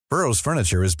Burrow's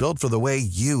furniture is built for the way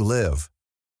you live.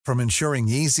 From ensuring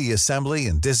easy assembly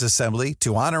and disassembly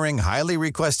to honoring highly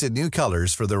requested new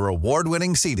colors for their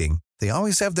award-winning seating, they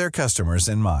always have their customers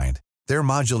in mind. Their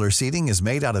modular seating is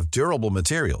made out of durable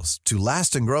materials to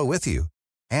last and grow with you.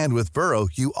 And with Burrow,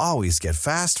 you always get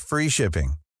fast, free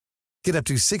shipping. Get up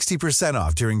to 60%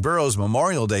 off during Burrow's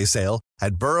Memorial Day sale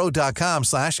at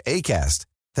burrow.com/ACAST.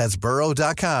 That's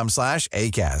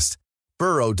burrow.com/ACAST.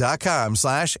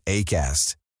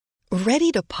 burrow.com/ACAST.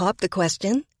 Ready to pop the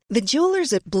question? The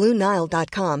jewelers at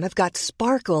BlueNile.com have got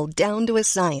sparkle down to a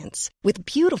science with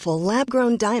beautiful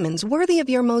lab-grown diamonds worthy of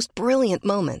your most brilliant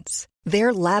moments.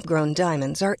 Their lab-grown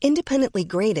diamonds are independently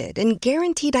graded and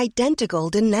guaranteed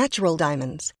identical to natural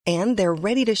diamonds, and they're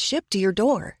ready to ship to your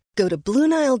door. Go to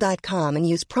BlueNile.com and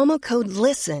use promo code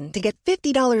LISTEN to get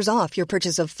 $50 off your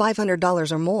purchase of $500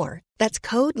 or more. That's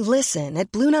code LISTEN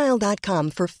at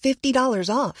BlueNile.com for $50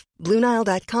 off.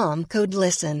 BlueNile.com, code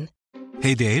LISTEN.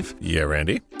 Hey, Dave. Yeah,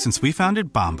 Randy. Since we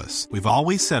founded Bombas, we've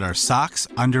always said our socks,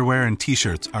 underwear, and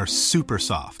T-shirts are super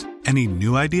soft. Any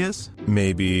new ideas?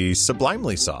 Maybe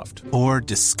sublimely soft. Or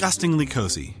disgustingly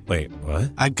cozy. Wait,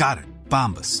 what? I got it.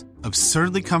 Bombas.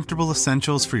 Absurdly comfortable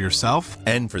essentials for yourself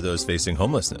and for those facing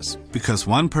homelessness. Because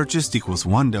one purchased equals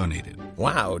one donated.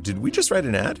 Wow, did we just write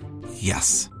an ad?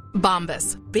 Yes.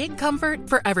 Bombas. Big comfort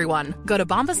for everyone. Go to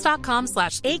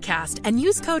bombas.com/ACAST and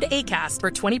use code ACAST for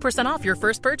 20% off your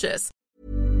first purchase.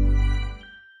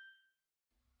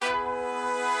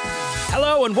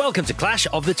 Hello and welcome to Clash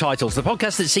of the Titles, the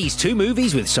podcast that sees two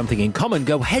movies with something in common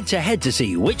go head-to-head to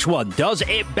see which one does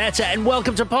it better. And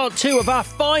welcome to part 2 of our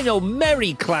final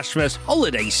Merry Clashmas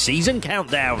holiday season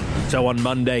countdown. So on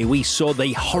Monday, we saw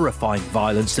the horrifying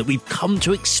violence that we've come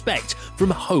to expect from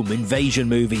home invasion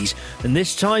movies. And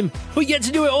this time, we get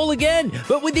to do it all again,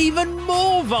 but with even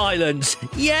more violence.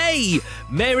 Yay!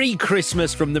 Merry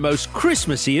Christmas from the most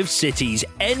Christmassy of cities,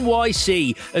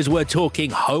 NYC, as we're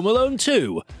talking Home Alone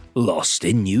 2. Lost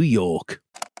in New York.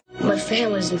 My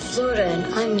family's in Florida and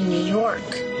I'm in New York.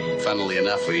 Funnily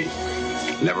enough, we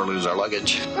never lose our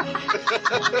luggage.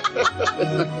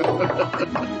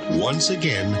 Once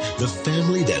again, the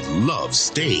family that loves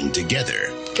staying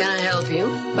together. Can I help you?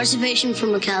 Reservation for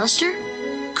McAllister?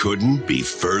 Couldn't be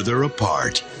further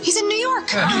apart. He's in New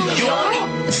York. New York?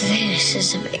 This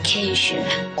is a vacation.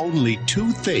 Only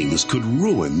two things could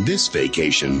ruin this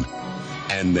vacation.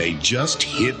 And they just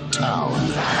hit town.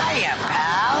 Hiya,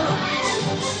 pal.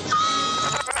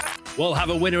 We'll have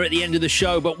a winner at the end of the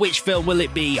show, but which film will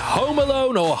it be? Home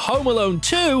Alone or Home Alone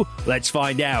 2? Let's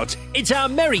find out. It's our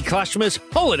Merry Clashmas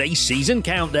holiday season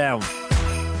countdown.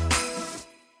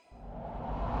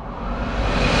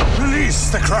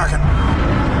 Release the Kraken!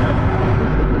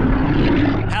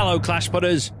 Hello, Clash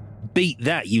Putters. Beat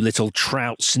that, you little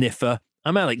trout sniffer.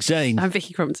 I'm Alex Zane. I'm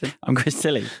Vicky Crompton. I'm Chris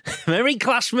Tilley. Merry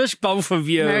Clashmas, both of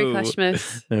you. Merry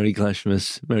Clashmas. Merry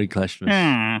Clashmas. Merry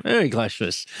Clashmas. Merry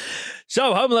Clashmas.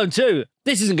 So, Home Alone 2.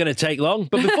 This isn't going to take long,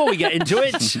 but before we get into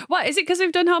it... What, is it because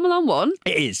we've done Home Alone 1?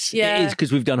 It is. Yeah. It is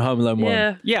because we've done Home Alone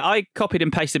 1. Yeah, I copied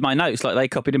and pasted my notes like they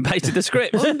copied and pasted the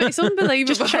script. It's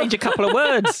unbelievable. Just change a couple of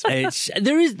words.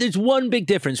 There's one big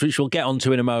difference, which we'll get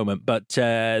onto in a moment, but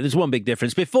there's one big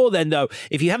difference. Before then, though,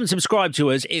 if you haven't subscribed to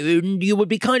us, you would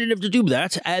be kind enough to do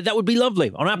that. That would be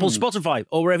lovely. On Apple, Spotify,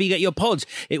 or wherever you get your pods.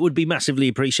 It would be massively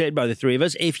appreciated by the three of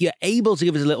us. If you're able to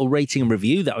give us a little rating and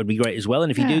review, that would be great as well.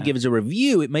 And if you do give us a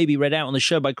review, it may be read out on the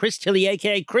show by Chris Tilley,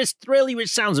 a.k.a. Chris Thrilly, which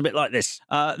sounds a bit like this.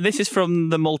 This is from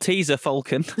the Malteser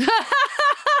Falcon.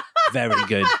 Very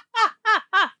good.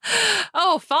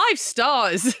 Oh, 5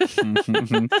 stars.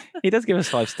 He does give us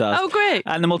 5 stars. Oh, great.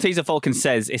 And the Malteser Falcon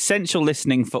says, essential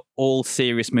listening for all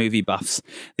serious movie buffs.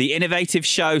 The innovative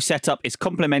show setup is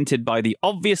complemented by the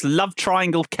obvious love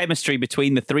triangle chemistry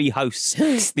between the three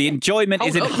hosts. The enjoyment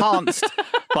is enhanced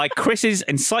by Chris's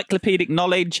encyclopedic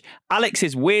knowledge,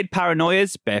 Alex's weird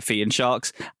paranoias, bare feet and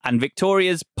sharks, and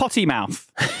Victoria's potty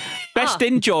mouth. Best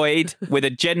enjoyed with a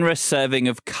generous serving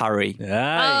of curry.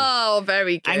 Oh,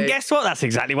 very good. And guess what? That's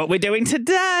exactly what we're doing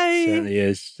today. Certainly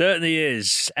is. Certainly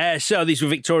is. So these were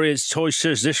Victoria's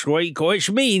choices this week, which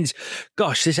means,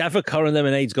 gosh, this avocado and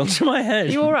lemonade's gone to my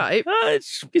head. You all right?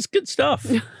 It's good stuff.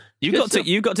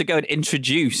 You've got to go and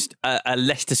introduce a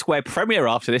Leicester Square premiere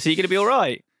after this. Are you going to be all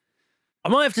right? I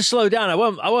might have to slow down. I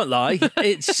won't lie.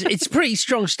 It's pretty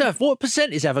strong stuff. What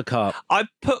percent is avocado? I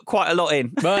put quite a lot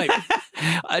in. Right.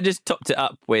 I just topped it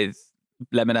up with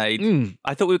lemonade.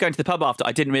 I thought we were going to the pub after.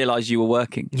 I didn't realise you were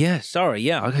working. Yeah, sorry.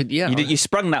 Yeah, You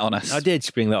sprung that on us. I did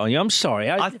spring that on you. I'm sorry.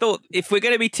 I thought if we're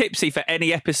going to be tipsy for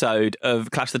any episode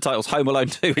of Clash of the Titles, Home Alone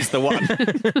 2 is the one.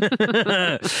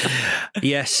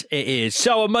 Yes, it is.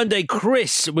 So on Monday,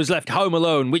 Chris was left home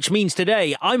alone, which means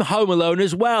today I'm home alone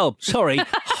as well. Sorry,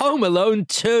 Home Alone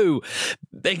 2.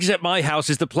 Except my house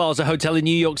is the Plaza Hotel in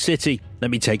New York City.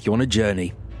 Let me take you on a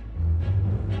journey.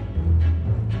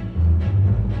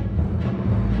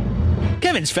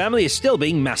 Kevin's family is still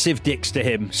being massive dicks to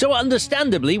him, so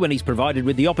understandably, when he's provided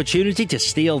with the opportunity to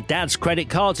steal Dad's credit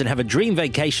cards and have a dream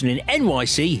vacation in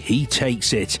NYC, he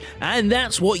takes it. And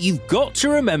that's what you've got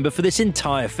to remember for this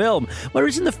entire film.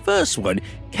 Whereas in the first one,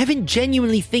 Kevin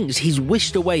genuinely thinks he's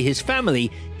wished away his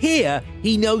family. Here,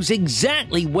 he knows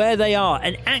exactly where they are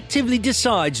and actively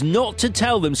decides not to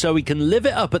tell them so he can live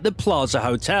it up at the Plaza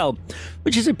Hotel,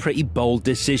 which is a pretty bold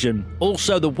decision.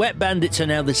 Also, the wet bandits are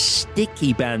now the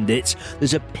sticky bandits.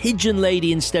 There's a pigeon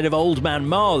lady instead of Old Man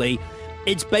Marley.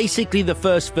 It's basically the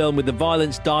first film with the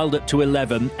violence dialed up to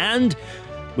 11 and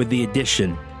with the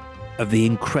addition of the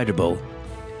incredible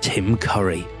Tim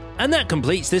Curry. And that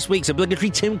completes this week's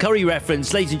obligatory Tim Curry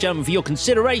reference. Ladies and gentlemen, for your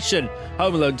consideration,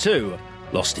 Home Alone 2,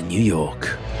 Lost in New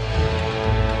York.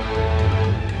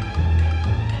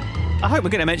 I hope we're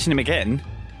going to mention him again.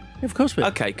 Of course we are.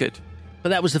 Okay, good. But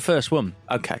that was the first one.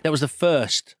 Okay. That was the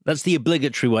first. That's the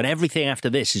obligatory one. Everything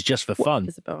after this is just for fun.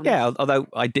 Yeah, although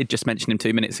I did just mention him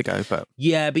 2 minutes ago. But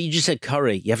Yeah, but you just said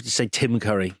Curry. You have to say Tim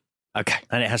Curry. Okay.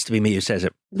 And it has to be me who says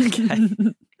it. Okay.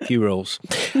 Few rules.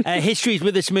 Histories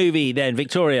with this movie then,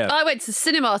 Victoria. I went to the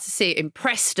cinema to see it in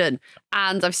Preston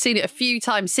and I've seen it a few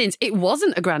times since. It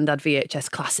wasn't a Grandad VHS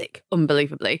classic,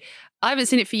 unbelievably. I haven't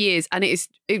seen it for years and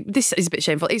this is a bit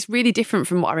shameful. It's really different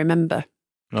from what I remember.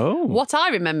 Oh. What I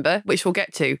remember, which we'll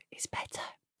get to, is better.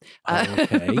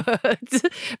 Okay.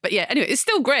 But yeah, anyway, it's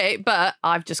still great, but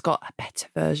I've just got a better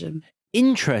version.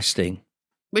 Interesting.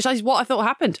 Which is what I thought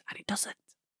happened, and it doesn't.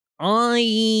 I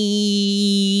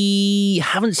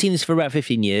haven't seen this for about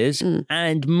 15 years,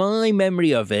 and my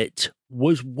memory of it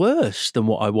was worse than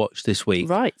what I watched this week.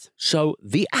 Right. So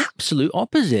the absolute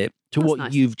opposite to That's what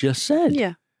nice. you've just said.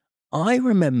 Yeah. I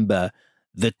remember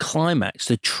the climax,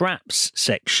 the traps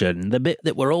section, the bit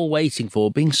that we're all waiting for,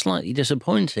 being slightly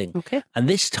disappointing. Okay. And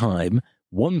this time,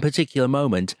 one particular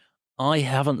moment, I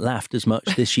haven't laughed as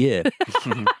much this year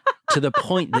to the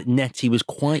point that Nettie was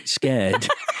quite scared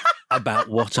about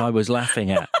what I was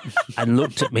laughing at and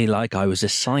looked at me like I was a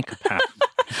psychopath.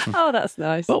 Oh, that's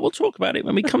nice. But we'll talk about it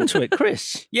when we come to it.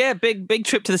 Chris? yeah, big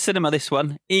trip to the cinema, this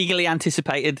one. Eagerly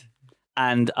anticipated.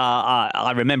 And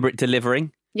I remember it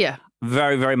delivering. Yeah.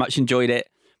 Very, very much enjoyed it.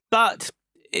 But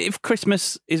if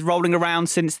Christmas is rolling around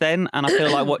since then and I feel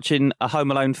like watching a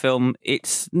Home Alone film,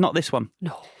 it's not this one.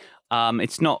 No.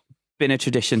 It's not been a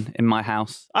tradition in my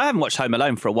house. I haven't watched Home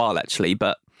Alone for a while, actually,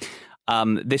 but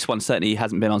this one certainly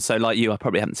hasn't been on. So like you, I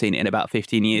probably haven't seen it in about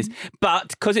 15 years. But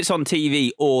because it's on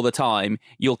TV all the time,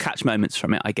 you'll catch moments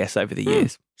from it, I guess, over the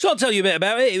years. So I'll tell you a bit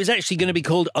about it. It was actually going to be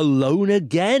called Alone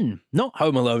Again, not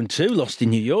Home Alone 2, Lost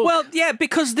in New York. Well, yeah,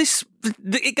 because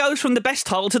it goes from the best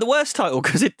title to the worst title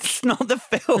because it's not the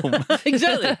film.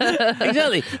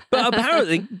 Exactly. But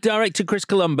apparently, director Chris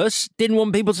Columbus didn't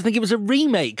want people to think it was a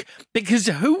remake because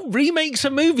who remakes a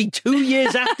movie 2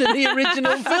 years after the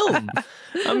original film?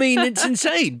 I mean, it's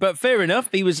insane, but fair enough.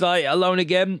 He was like, Alone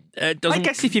Again. I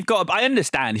guess I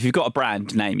understand if you've got a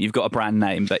brand name, you've got a brand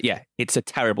name, but yeah, it's a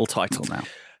terrible title now.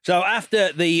 So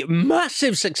after the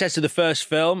massive success of the first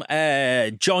film,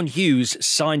 John Hughes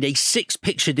signed a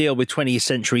 6-picture deal with 20th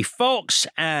Century Fox,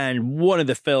 and one of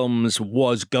the films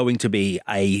was going to be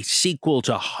a sequel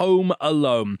to Home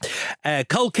Alone.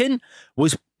 Culkin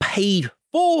was paid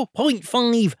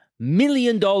 $4.5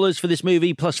 million for this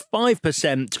movie, plus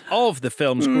 5% of the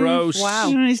film's gross. Wow.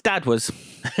 His dad was.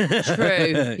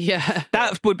 True. Yeah.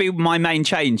 That would be my main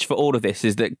change for all of this,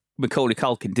 is that Macaulay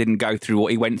Culkin didn't go through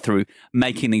what he went through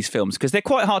making these films, because they're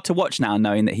quite hard to watch now,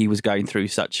 knowing that he was going through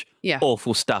such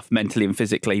awful stuff mentally and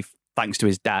physically thanks to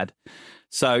his dad.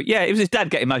 So, yeah, it was his dad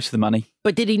getting most of the money.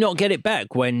 But did he not get it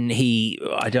back when he,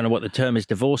 I don't know what the term is,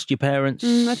 divorced your parents?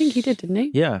 I think he did, didn't he?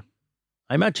 Yeah.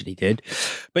 I imagine he did.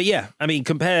 But yeah, I mean,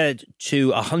 compared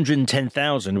to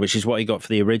 110,000, which is what he got for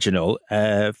the original,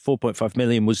 4.5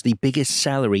 million was the biggest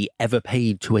salary ever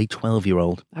paid to a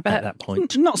 12-year-old at that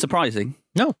point. Not surprising.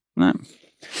 No.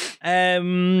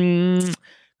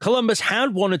 Columbus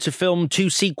had wanted to film 2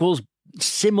 sequels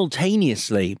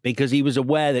simultaneously because he was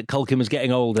aware that Culkin was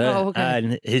getting older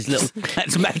and his little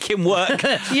let's make him work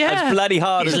Yeah. as bloody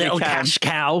hard his as he little can. cash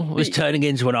cow was turning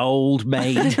into an old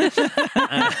maid.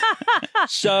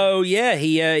 So yeah,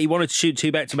 he wanted to shoot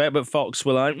 2 back-to-back, but Fox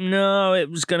were like, no, it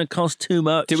was going to cost too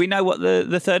much. Do we know what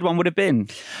the third one would have been?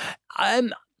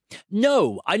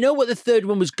 No, I know what the third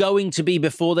one was going to be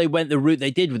before they went the route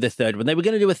they did with the third one. They were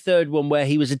going to do a third one where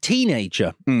he was a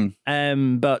teenager,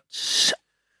 but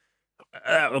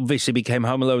obviously became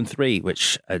Home Alone 3,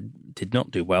 which did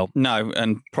not do well. No,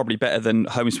 and probably better than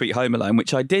Home Sweet Home Alone,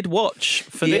 which I did watch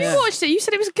for You this. watched it. You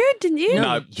said it was good, didn't you?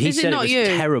 No, he Is said it not was you?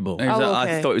 terrible. It was,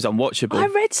 I thought it was unwatchable. I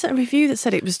read a review that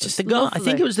said it was just I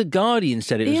think it was The Guardian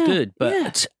said it was good,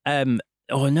 but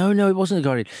oh no, it wasn't The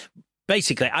Guardian.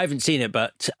 Basically, I haven't seen it,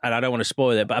 and I don't want to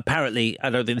spoil it, but apparently, I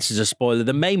don't think this is a spoiler.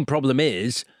 The main problem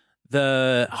is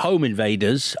the home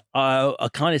invaders are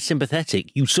kind of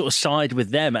sympathetic. You sort of side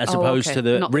with them as opposed to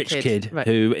the Not the rich kid Right.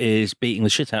 who is beating the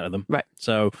shit out of them. Right.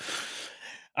 So,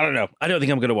 I don't know. I don't think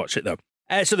I'm going to watch it, though.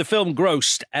 So the film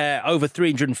grossed over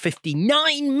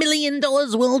 $359 million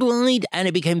worldwide, and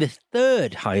it became the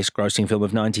third highest grossing film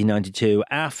of 1992.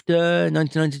 After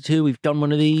 1992, we've done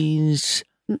one of these.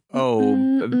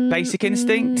 Oh, Basic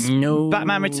Instinct? No.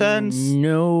 Batman Returns?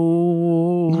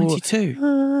 No. 92.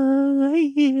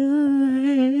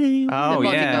 Oh,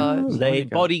 yeah.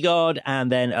 Bodyguard,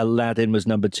 and then Aladdin was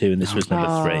number 2, and this was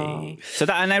number 3. So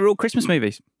and they were all Christmas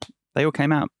movies. They all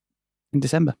came out in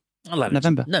December.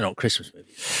 November. No, not Christmas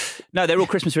movies. No, they're all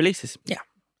Christmas releases. Yeah.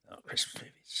 Not Christmas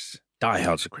movies. Die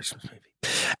Hard's a Christmas movie.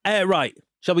 Right.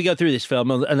 Shall we go through this film,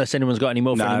 unless anyone's got any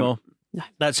more for anymore? No.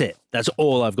 That's it. That's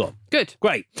all I've got. Good.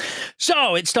 Great.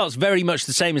 So it starts very much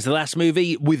the same as the last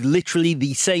movie, with literally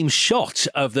the same shot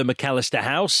of the McAllister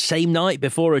house, same night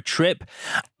before a trip.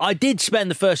 I did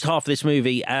spend the first half of this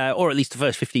movie, or at least the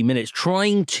first 15 minutes,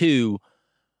 trying to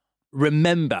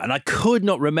remember, and I could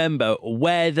not remember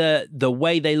whether the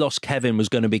way they lost Kevin was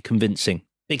going to be convincing.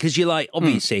 Because you're like,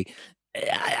 obviously,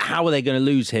 how are they going to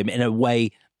lose him in a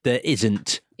way that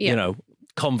isn't,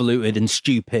 convoluted and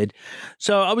stupid?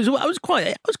 So I was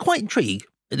quite intrigued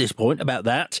at this point about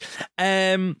that.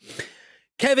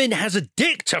 Kevin has a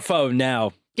dictaphone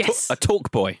now. Yes. A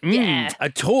talk boy. Yeah. A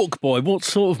talk boy. What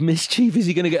sort of mischief is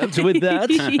he going to get up to with that?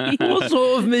 What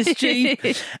sort of mischief?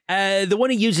 The one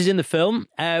he uses in the film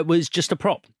was just a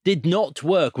prop. Did not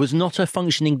work. Was not a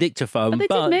functioning dictaphone. But they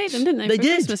did make them, didn't they? They for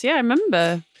did. Christmas. Yeah, I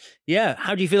remember. Yeah.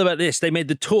 How do you feel about this? They made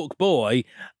the talk boy,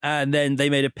 and then they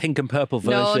made a pink and purple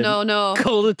version. No.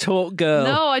 Called the talk girl.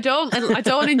 No, I don't. I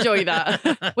don't enjoy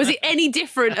that. Was it any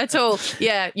different at all?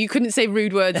 Yeah, you couldn't say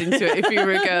rude words into it if you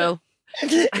were a girl.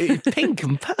 Pink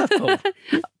and purple.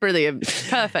 Brilliant.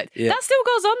 Perfect. Yeah. That still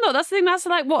goes on though. That's the thing. That's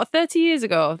like, what, 30 years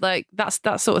ago? Like, that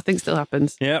sort of thing still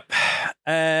happens. Yep.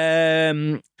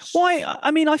 Why?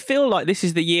 I mean, I feel like this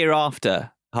is the year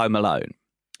after Home Alone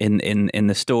in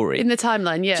the story. In the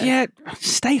timeline, yeah. Yeah,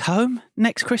 stay home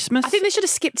next Christmas. I think they should have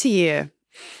skipped a year.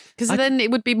 Because then it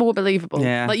would be more believable.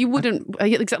 Yeah. Like, you wouldn't...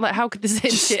 Exactly, like, how could the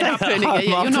same shit happen? home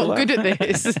You're not after good at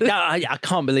this. No, I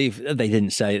can't believe they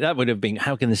didn't say it. That would have been,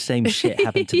 how can the same shit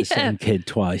happen to the same kid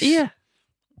twice? Yeah.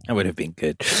 That would have been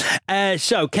good.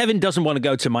 So Kevin doesn't want to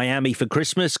go to Miami for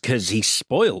Christmas because he's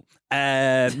spoiled.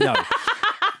 No.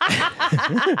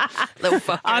 Little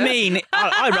fucker. I mean,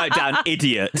 I wrote down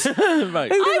idiot.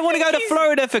 Right. Who doesn't want to go to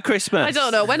Florida for Christmas? I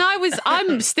don't know.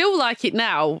 I'm still like it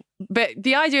now, but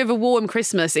the idea of a warm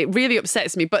Christmas, it really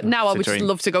upsets me. But now I would just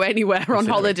love to go anywhere on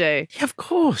holiday. Yeah, of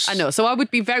course. I know. So I would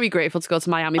be very grateful to go to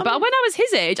Miami. But when I was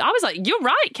his age, I was like, you're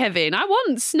right, Kevin. I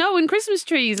want snow and Christmas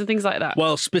trees and things like that.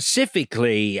 Well,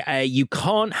 specifically, you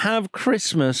can't have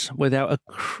Christmas without a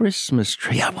Christmas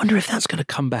tree. I wonder if that's going to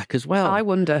come back as well. I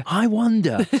wonder. I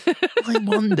wonder.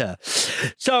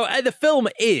 So the film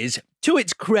is, to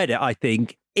its credit, I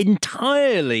think,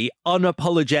 entirely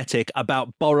unapologetic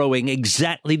about borrowing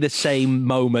exactly the same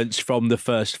moments from the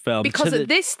first film. Because at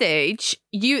this stage,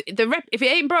 if it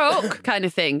ain't broke kind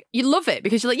of thing, you love it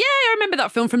because you're like, yeah, I remember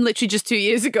that film from literally just 2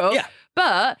 years ago. Yeah.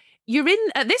 But you're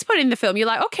at this point in the film, you're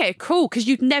like, okay, cool, because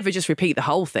you'd never just repeat the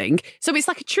whole thing. So it's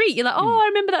like a treat. You're like, oh, I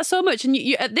remember that so much. And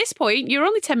you at this point, you're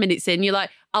only 10 minutes in. You're like,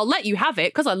 I'll let you have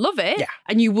it because I love it. Yeah.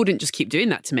 And you wouldn't just keep doing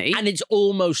that to me. And it's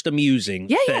almost amusing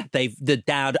that the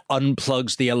dad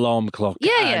unplugs the alarm clock.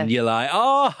 And you're like,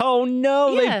 oh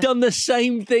no, they've done the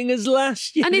same thing as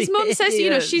last year. And his mum says,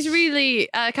 she's really,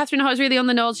 Catherine Hart's really on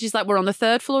the nose. She's like, we're on the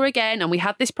 3rd floor again and we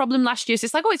had this problem last year. So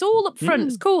it's like, oh, it's all up front.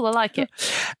 It's cool. I like it.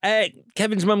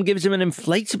 Kevin's mum gives him an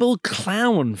inflatable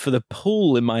clown for the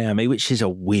pool in Miami, which is a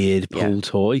weird pool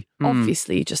toy.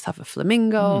 Obviously, you just have a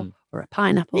flamingo. or a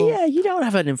pineapple. Yeah, you don't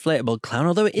have an inflatable clown,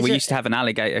 although it is. We used to have an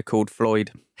alligator called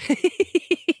Floyd.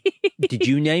 Did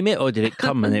you name it, or did it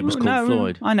come and it was called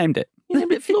Floyd? I named it. You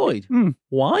named it Floyd?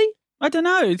 Why? I don't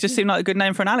know. It just seemed like a good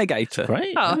name for an alligator.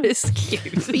 Great. Oh, it's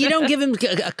cute. But you don't give him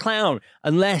a clown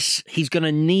unless he's going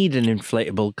to need an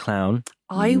inflatable clown.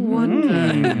 I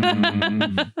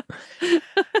wonder.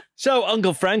 So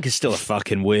Uncle Frank is still a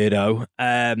fucking weirdo.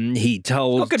 He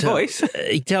told Got a good voice.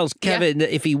 He tells Kevin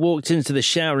that if he walked into the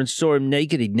shower and saw him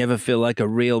naked, he'd never feel like a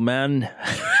real man.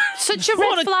 Such a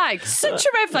red flag. Such a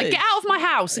red flag. Get out of my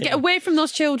house. Get away from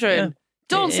those children. Yeah.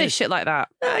 Don't say shit like that.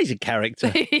 He's a character.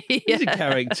 He's a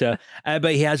character.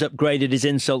 But he has upgraded his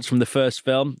insults from the first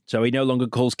film, so he no longer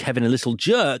calls Kevin a little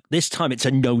jerk. This time it's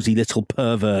a nosy little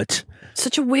pervert.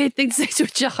 Such a weird thing to say to a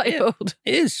child.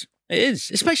 It is. It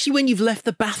is. Especially when you've left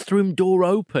the bathroom door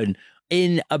open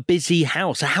in a busy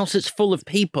house, a house that's full of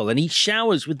people, and he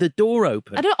showers with the door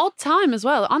open. At an odd time as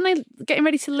well. Aren't they getting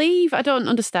ready to leave? I don't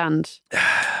understand.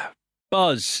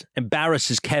 Buzz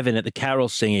embarrasses Kevin at the carol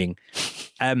singing.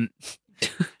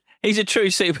 He's a true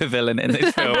supervillain in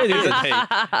this film, isn't he?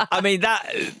 I mean,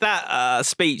 that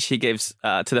speech he gives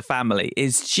to the family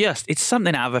is it's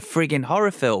something out of a frigging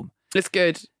horror film. It's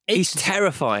good. He's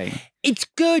terrifying. It's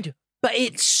good, but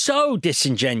it's so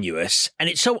disingenuous, and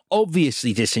it's so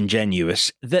obviously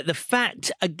disingenuous that the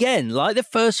fact, again, like the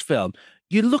first film,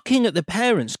 you're looking at the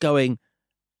parents going,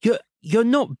 you're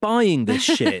not buying this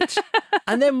shit.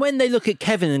 And then when they look at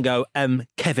Kevin and go,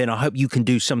 Kevin, I hope you can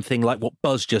do something like what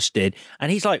Buzz just did.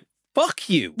 And he's like, fuck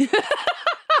you.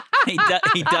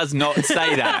 He does not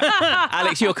say that.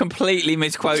 Alex, you're completely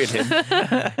misquoted him.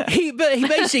 He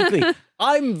basically,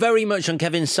 I'm very much on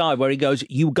Kevin's side where he goes,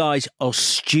 you guys are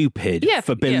stupid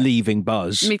for believing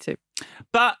Buzz. Me too.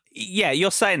 But yeah,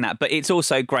 you're saying that, but it's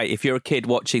also great if you're a kid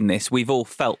watching this. We've all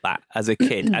felt that as a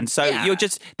kid. And so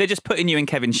they're just putting you in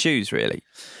Kevin's shoes, really.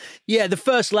 Yeah, the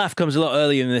first laugh comes a lot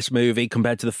earlier in this movie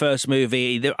compared to the first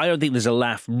movie. I don't think there's a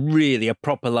laugh, really, a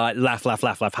proper laugh, ha,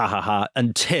 ha, ha,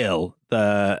 until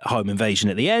the home invasion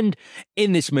at the end.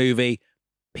 In this movie,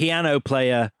 piano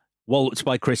player waltzed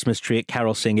by Christmas tree at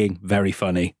carol singing, very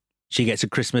funny. She gets a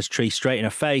Christmas tree straight in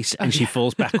her face and she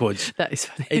falls backwards. That is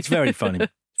funny. It's very funny.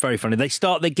 Very funny.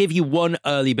 They give you one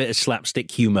early bit of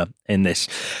slapstick humour in this.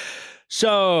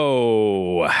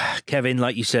 So, Kevin,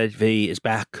 like you said, V, is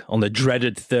back on the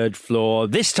dreaded third floor.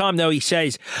 This time, though, he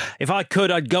says, if I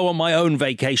could, I'd go on my own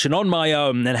vacation, on my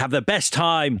own, and have the best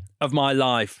time of my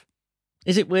life.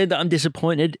 Is it weird that I'm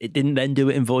disappointed it didn't then do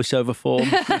it in voiceover form?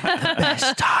 The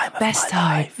best time of my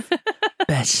life.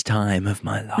 Best time of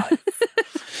my life.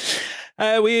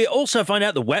 We also find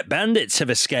out the Wet Bandits have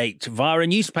escaped via a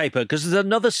newspaper because there's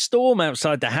another storm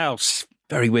outside the house.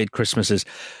 Very weird Christmases.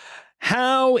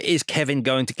 How is Kevin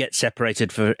going to get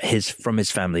separated from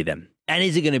his family then? And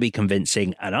is it going to be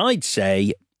convincing? And I'd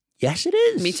say, yes, it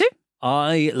is. Me too.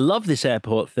 I love this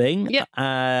airport thing. Yeah.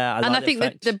 I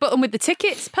think the button with the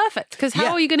tickets, perfect. Because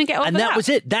how are you going to get over that? And that was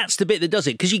it. That's the bit that does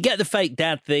it. Because you get the fake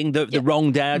dad thing, the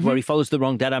wrong dad, where he follows the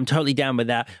wrong dad. I'm totally down with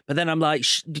that. But then I'm like,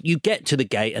 you get to the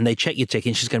gate and they check your ticket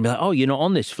and she's going to be like, oh, you're not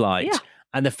on this flight. Yeah.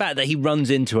 And the fact that he runs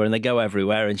into her and they go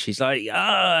everywhere and she's like,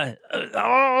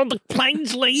 the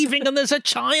plane's leaving and there's a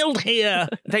child here.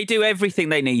 They do everything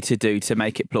they need to do to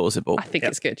make it plausible. I think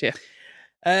it's good,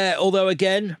 yeah. Although,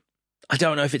 again, I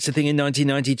don't know if it's a thing in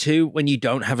 1992 when you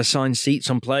don't have assigned seats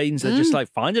on planes. They're just like,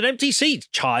 find an empty seat,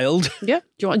 child. Yeah. Do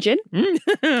you want a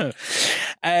gin?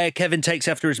 Kevin takes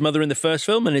after his mother in the first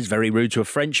film and is very rude to a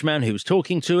French man who was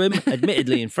talking to him,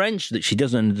 admittedly in French, that she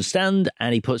doesn't understand.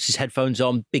 And he puts his headphones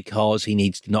on because he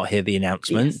needs to not hear the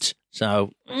announcement. Yes.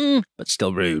 So, but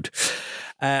still rude.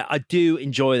 I do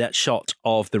enjoy that shot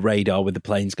of the radar with the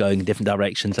planes going in different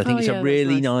directions. I think it's a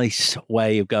really nice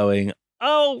way of going,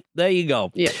 oh, there you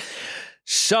go. Yeah.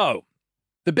 So,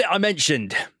 the bit I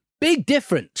mentioned, big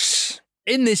difference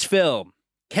in this film.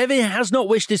 Kevin has not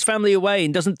wished his family away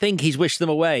and doesn't think he's wished them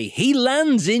away. He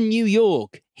lands in New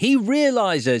York. He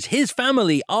realizes his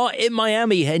family are in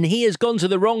Miami and he has gone to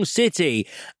the wrong city.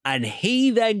 And he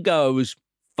then goes,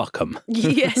 fuck them.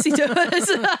 Yes, he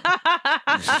does.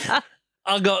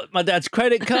 I got my dad's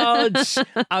credit cards.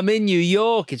 I'm in New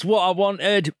York. It's what I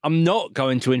wanted. I'm not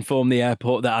going to inform the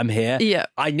airport that I'm here. Yeah.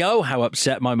 I know how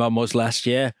upset my mum was last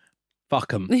year.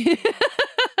 Fuck them.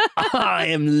 I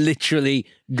am literally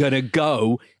going to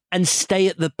go and stay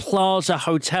at the Plaza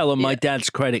Hotel on my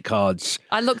dad's credit cards.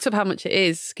 I looked up how much it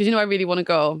is because, I really want to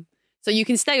go. So you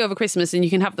can stay over Christmas and you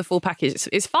can have the full package.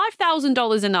 It's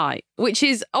 $5,000 a night, which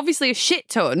is obviously a shit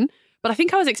ton. But I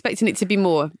think I was expecting it to be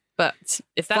more. But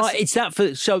if that's... It's that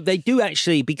for... So they do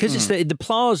actually, because it's the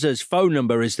Plaza's phone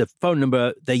number is the phone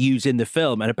number they use in the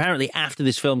film. And apparently after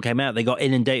this film came out, they got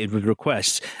inundated with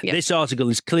requests. Yep. This article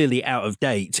is clearly out of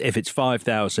date if it's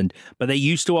 5,000. But they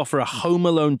used to offer a Home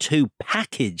Alone 2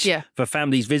 package for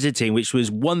families visiting, which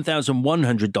was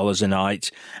 $1,100 a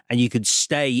night. And you could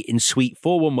stay in Suite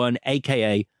 411,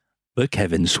 a.k.a. the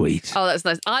Kevin Suite. Oh, that's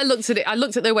nice. I looked at it. I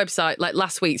looked at their website like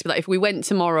last week. But like, if we went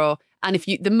tomorrow, and if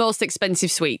the most expensive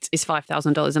suite is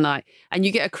 $5,000 a night, and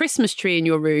you get a Christmas tree in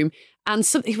your room, and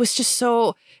it was just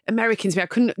so American to me. I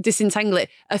couldn't disentangle it.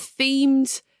 A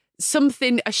chef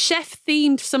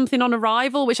themed something on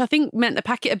arrival, which I think meant a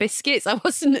packet of biscuits. It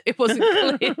wasn't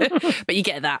clear, but you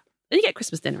get that. And you get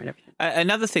Christmas dinner and everything.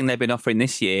 Another thing they've been offering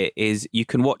this year is you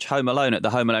can watch Home Alone at the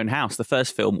Home Alone house, the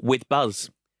first film, with Buzz.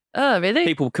 Oh, really?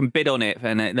 People can bid on it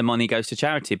and the money goes to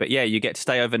charity. But yeah, you get to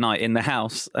stay overnight in the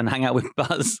house and hang out with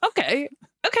Buzz. Okay.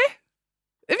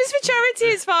 If it's for charity,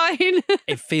 it's fine.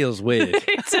 It feels weird.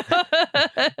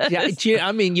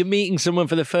 I mean, you're meeting someone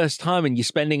for the first time and you're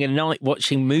spending a night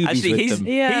watching movies with them.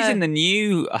 He's in the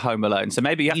new Home Alone, so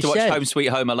maybe you have to watch Home Sweet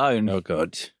Home Alone. Oh,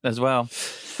 God. As well.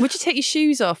 Would you take your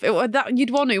shoes off?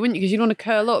 You'd want to, wouldn't you? Because you'd want to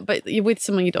curl up, but you're with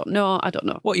someone you don't know. I don't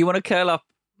know. What, you want to curl up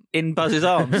in Buzz's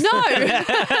arms? No.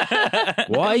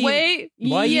 Why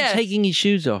are you taking your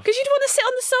shoes off? Because you'd want to sit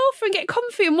on the sofa and get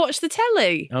comfy and watch the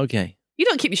telly. Okay. You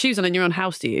don't keep your shoes on in your own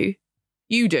house, do you?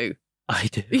 You do. I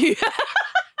do.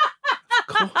 Of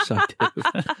course I do.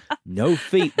 No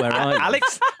feet where I am.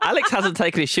 Alex hasn't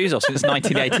taken his shoes off since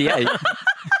 1988.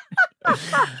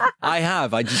 I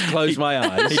have. I just close my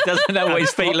eyes. He doesn't know what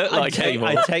his feet look like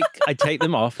anymore. I take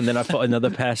them off and then I put another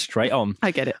pair straight on.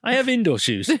 I get it. I have indoor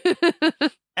shoes.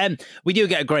 We do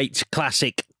get a great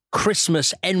classic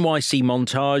Christmas NYC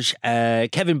montage.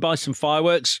 Kevin buys some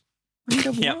fireworks. I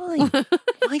wonder why.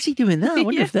 Why is he doing that? I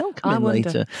wonder if they'll come in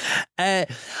later. I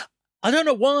don't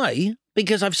know why,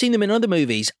 because I've seen them in other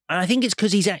movies, and I think it's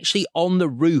because he's actually on the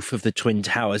roof of the Twin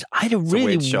Towers. It's a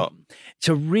weird shot. It's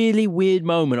a really weird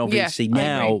moment, obviously,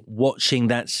 now watching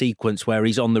that sequence where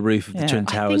he's on the roof of the Twin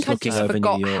Towers looking over New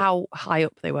York. I forgot how high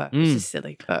up they were. This is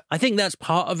silly. But I think that's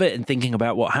part of it, and thinking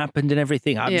about what happened and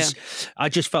everything. I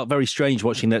just felt very strange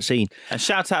watching that scene. And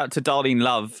shout out to Darlene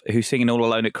Love, who's singing All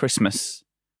Alone at Christmas,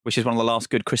 which is one of the last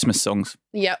good Christmas songs.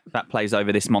 Yep. That plays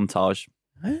over this montage.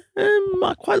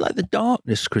 I quite like the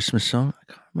Darkness Christmas song. I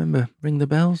can't remember. Ring the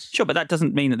Bells? Sure, but that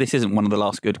doesn't mean that this isn't one of the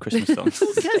last good Christmas songs.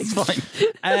 It's fine. Just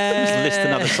list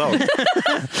another song.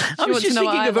 I was just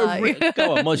thinking of a...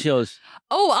 Go on, what's yours?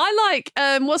 Oh, I like...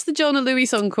 what's the Jonah Louis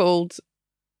song called?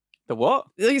 The what?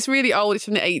 It's really old. It's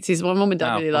from the 80s. My mum and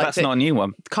dad really liked it. That's not a new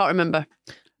one. Can't remember.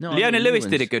 No, Leona Lewis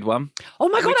did a good one. Oh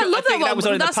my God, I love that one. That was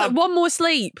that's like One More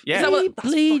Sleep. Yeah. That's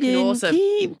fucking awesome.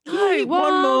 Keep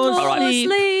one more sleep.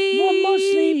 One more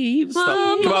sleep.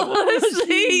 One more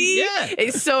sleep. Yeah.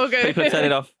 It's so good. People turn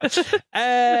it off.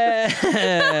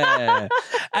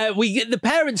 The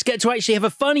parents get to actually have a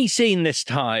funny scene this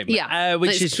time. Yeah,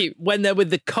 which is cute. When they're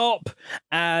with the cop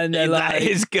and they're like, that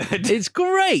is good. It's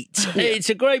great.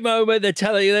 It's a great moment.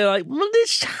 They're like, well,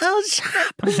 this has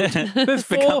happened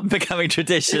before. Becoming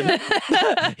tradition.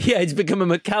 It's become a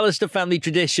McAllister family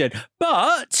tradition.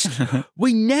 But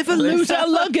we never lose our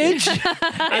luggage.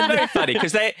 It's very funny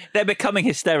because they're becoming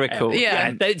hysterical.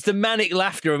 It's the manic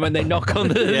laughter when they knock on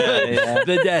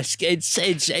the desk.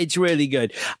 It's really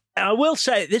good. And I will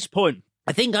say at this point,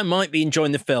 I think I might be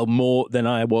enjoying the film more than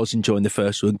I was enjoying the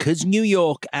first one, because New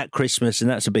York at Christmas, and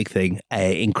that's a big thing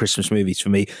in Christmas movies for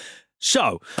me.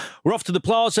 So we're off to the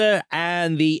Plaza,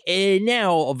 and the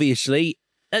now, obviously,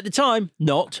 at the time,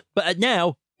 not, but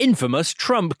now, infamous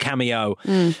Trump cameo.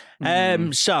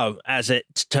 So, as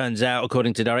it turns out,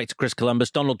 according to director Chris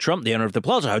Columbus, Donald Trump, the owner of the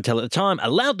Plaza Hotel at the time,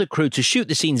 allowed the crew to shoot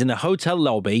the scenes in the hotel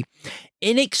lobby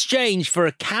in exchange for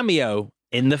a cameo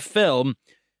in the film,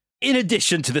 in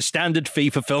addition to the standard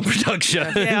fee for film production.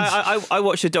 I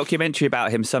watched a documentary about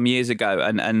him some years ago,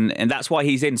 and that's why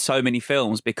he's in so many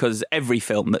films, because every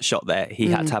film that's shot there, he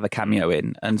had to have a cameo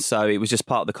in. And so it was just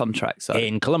part of the contract. So,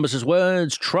 in Columbus's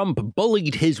words, Trump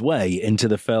bullied his way into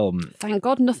the film. Thank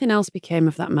God nothing else became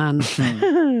of that man.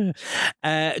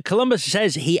 Columbus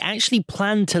says he actually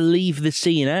planned to leave the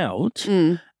scene out.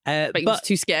 But he was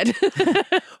too scared.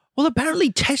 Well,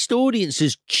 apparently test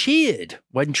audiences cheered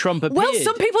when Trump appeared. Well,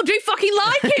 some people do fucking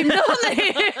like him, don't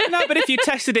they? No, but if you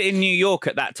tested it in New York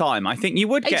at that time, I think you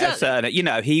would get a certain...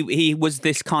 he was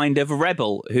this kind of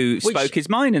rebel who spoke his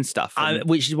mind and stuff.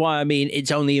 Which is why, it's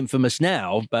only infamous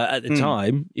now, but at the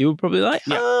time, you were probably like,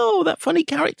 oh, that funny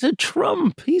character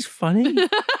Trump, he's funny. I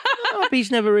hope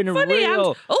he's never in a funny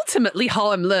real... and ultimately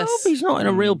harmless. I hope he's not in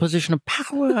a real position of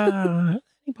power.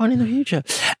 point in the future.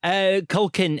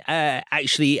 Culkin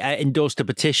actually endorsed a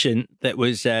petition that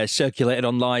was circulated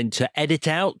online to edit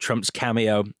out Trump's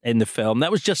cameo in the film.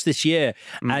 That was just this year,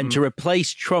 and to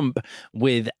replace Trump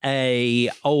with a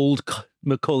old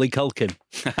Macaulay Culkin.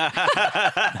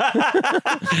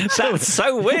 That's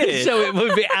so weird. So it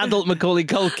would be adult Macaulay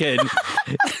Culkin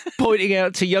pointing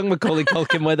out to young Macaulay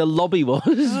Culkin where the lobby was.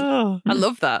 Oh, I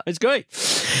love that. It's great.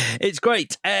 It's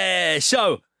great.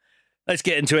 So let's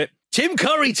get into it. Tim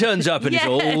Curry turns up and it's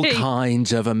all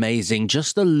kinds of amazing.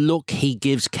 Just the look he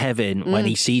gives Kevin when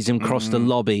he sees him cross the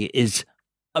lobby is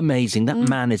amazing. That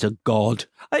man is a god.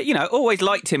 Always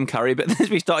liked Tim Curry, but as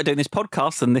we started doing this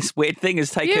podcast and this weird thing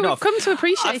has taken off, we've come to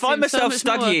appreciate I find him myself so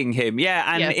studying him.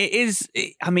 Yeah, and it is.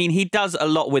 He does a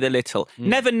lot with a little.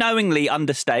 Never knowingly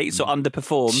understates or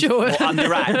underperforms or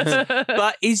underacts,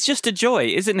 but he's just a joy,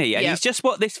 isn't he? And he's just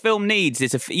what this film needs.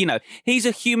 Is he's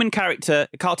a human character,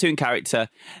 a cartoon character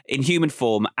in human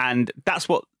form, and that's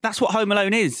what Home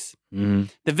Alone is. The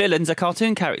villain's a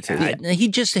cartoon character.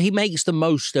 He makes the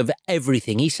most of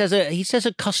everything. He says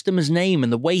a customer's name,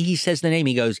 and the way he says the name,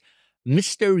 he goes,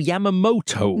 Mr.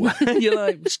 Yamamoto. And you're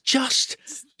like, it's just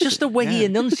the way he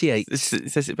enunciates.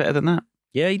 It says it better than that.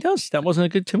 Yeah, he does. That wasn't a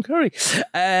good Tim Curry.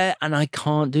 And I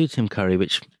can't do Tim Curry,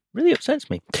 which really upsets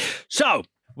me. So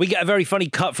we get a very funny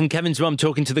cut from Kevin's mum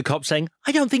talking to the cop saying,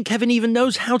 I don't think Kevin even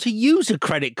knows how to use a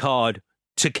credit card,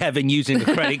 to Kevin using a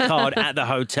credit card at the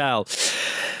hotel.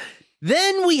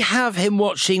 Then we have him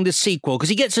watching the sequel, because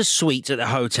he gets a suite at the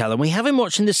hotel, and we have him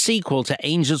watching the sequel to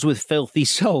Angels with Filthy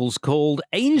Souls called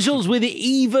Angels with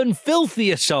Even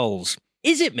Filthier Souls.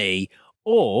 Is it me?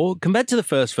 Or, compared to the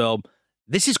first film,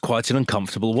 this is quite an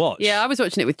uncomfortable watch. Yeah, I was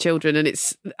watching it with children, and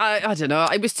it's, I don't know,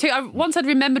 it was once I'd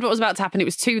remembered what was about to happen, it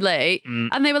was too late,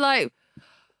 and they were like,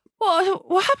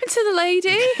 what happened to the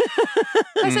lady?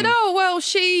 I said, oh, well,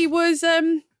 she was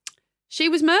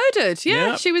murdered.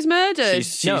 Yeah, she was murdered.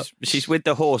 She's with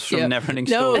the horse from Neverending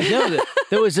Story. No,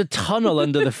 there was a tunnel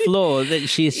under the floor that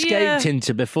she escaped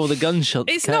into before the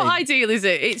gunshots It's came. not ideal, is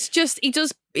it? It's just,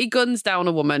 he guns down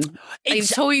a woman. He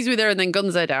toys with her and then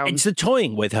guns her down. It's the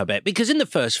toying with her bit, because in the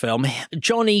first film,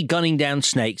 Johnny gunning down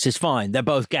snakes is fine. They're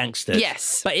both gangsters.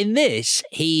 Yes. But in this,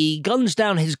 he guns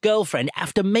down his girlfriend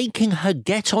after making her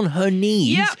get on her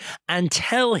knees and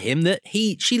tell him that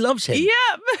she loves him.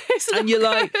 Yeah. And you're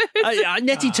like,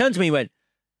 Nettie turned to me and went,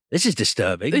 this is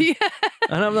disturbing. Yeah.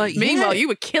 And I'm like, meanwhile, you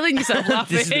were killing yourself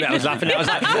laughing. I was laughing. I was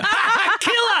like,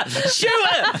 kill her! Shoot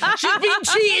her! She's been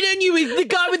cheating on you with the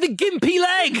guy with the gimpy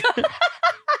leg.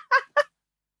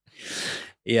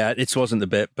 Yeah, it wasn't the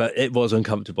bit, but it was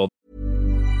uncomfortable.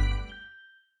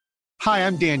 Hi,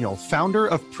 I'm Daniel, founder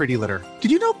of Pretty Litter.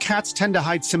 Did you know cats tend to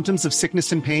hide symptoms of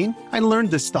sickness and pain? I learned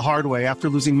this the hard way after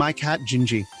losing my cat,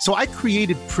 Gingy. So I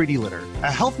created Pretty Litter,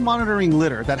 a health monitoring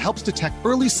litter that helps detect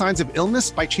early signs of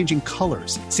illness by changing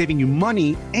colors, saving you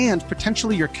money and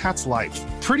potentially your cat's life.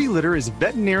 Pretty Litter is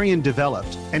veterinarian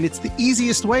developed, and it's the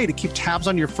easiest way to keep tabs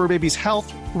on your fur baby's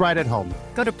health right at home.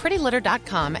 Go to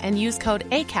prettylitter.com and use code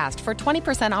ACAST for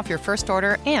 20% off your first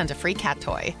order and a free cat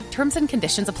toy. Terms and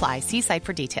conditions apply. See site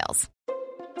for details.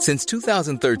 Since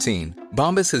 2013,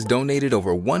 Bombas has donated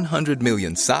over 100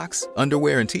 million socks,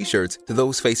 underwear, and T-shirts to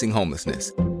those facing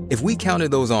homelessness. If we counted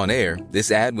those on air,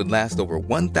 this ad would last over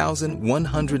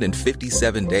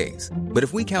 1,157 days. But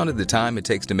if we counted the time it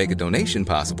takes to make a donation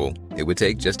possible, it would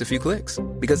take just a few clicks.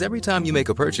 Because every time you make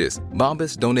a purchase,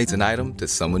 Bombas donates an item to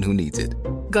someone who needs it.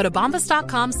 Go to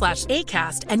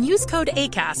bombas.com/ACAST and use code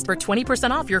ACAST for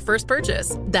 20% off your first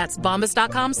purchase. That's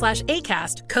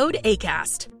bombas.com/ACAST, code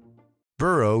ACAST.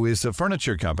 Burrow is a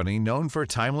furniture company known for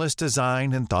timeless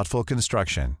design and thoughtful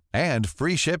construction, and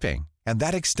free shipping, and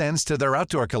that extends to their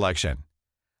outdoor collection.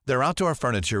 Their outdoor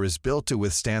furniture is built to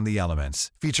withstand the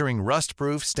elements, featuring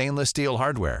rust-proof stainless steel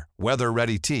hardware,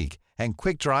 weather-ready teak, and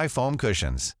quick-dry foam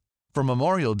cushions. For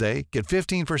Memorial Day, get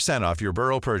 15% off your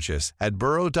Burrow purchase at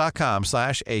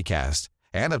burrow.com/ACAST,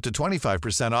 and up to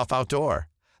 25% off outdoor.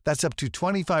 That's up to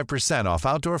 25% off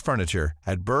outdoor furniture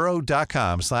at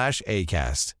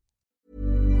burrow.com/ACAST.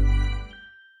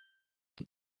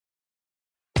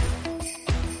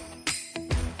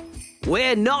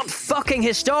 We're Not Fucking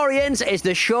Historians is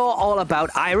the show all about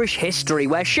Irish history,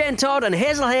 where Shane Todd and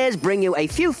Hazel Hayes bring you a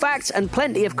few facts and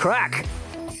plenty of crack.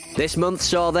 This month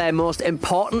saw their most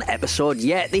important episode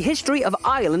yet, the history of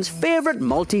Ireland's favourite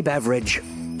malty beverage.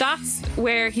 That's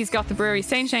where he's got the brewery,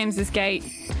 St. James's Gate.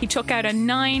 He took out a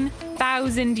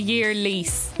 9,000-year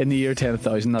lease. In the year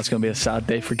 10,000, that's going to be a sad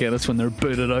day for Guinness when they're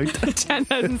booted out.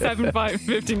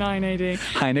 10,759 AD.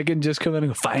 Heineken just come in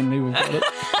and go, finally, we've got it.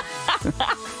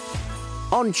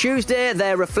 On Tuesday,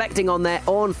 they're reflecting on their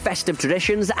own festive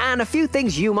traditions and a few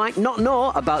things you might not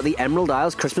know about the Emerald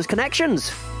Isle's Christmas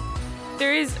connections.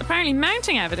 There is apparently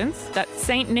mounting evidence that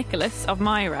St. Nicholas of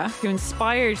Myra, who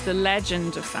inspired the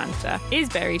legend of Santa, is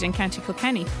buried in County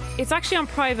Kilkenny. It's actually on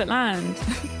private land,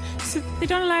 so they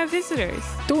don't allow visitors.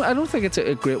 I don't think it's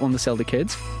a great one to sell to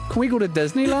kids. Can we go to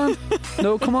Disneyland?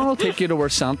 No, come on, I'll take you to where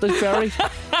Santa's buried.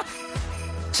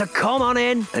 So come on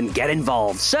in and get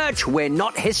involved. Search We're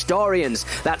Not Historians.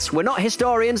 That's We're Not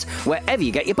Historians wherever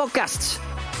you get your podcasts.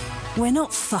 We're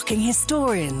Not Fucking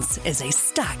Historians is a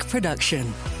Stack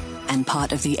production and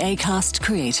part of the Acast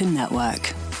Creator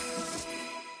Network.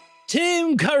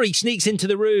 Tim Curry sneaks into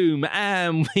the room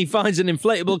and he finds an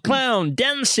inflatable clown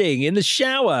dancing in the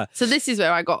shower. So this is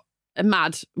where I got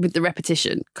mad with the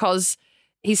repetition, because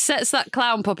he sets that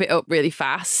clown puppet up really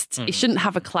fast. He shouldn't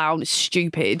have a clown. It's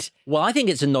stupid. Well, I think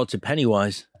it's a nod to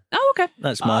Pennywise. Oh, okay.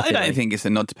 That's my I don't think it's a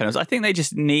nod to Pennywise. I think they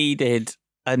just needed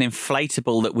an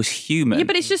inflatable that was human. Yeah,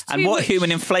 but it's just too And what much. human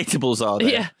inflatables are there?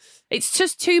 Yeah. It's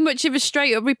just too much of a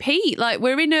straight up repeat. Like,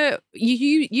 we're in a...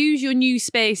 You use your new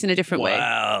space in a different way.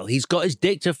 Well, he's got his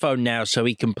dictaphone now so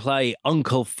he can play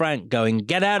Uncle Frank going,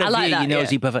 get out of I like here, that, you know, yeah. as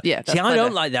he perfect. Yeah, See, that's I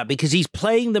don't clever. like that because he's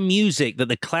playing the music that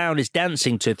the clown is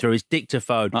dancing to through his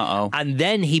dictaphone. Uh-oh. And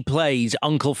then he plays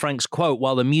Uncle Frank's quote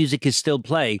while the music is still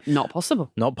playing. Not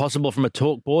possible. Not possible from a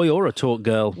talk boy or a talk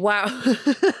girl. Wow.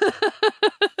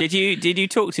 Did you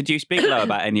talk to Deuce Bigelow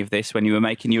about any of this when you were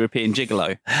making European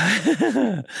Gigolo?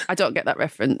 I don't get that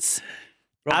reference.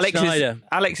 Alex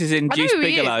is in I know Deuce who he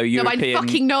is. Bigelow, No, European... I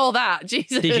fucking know that.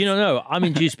 Jesus. Did you not know? I'm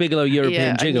in Juice Bigelow, European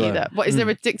Yeah, I Gigolo. knew that. What, is there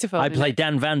a dictaphone I in play it?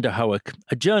 Dan Vanderhoek,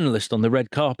 a journalist on the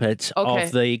red carpet Okay.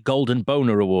 of the Golden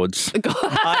Boner Awards. Sorry,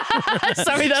 that's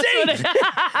funny.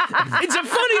 It's a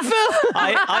funny film.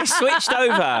 I switched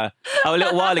over a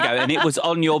little while ago and it was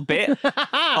on your bit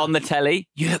on the telly.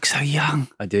 You look so young.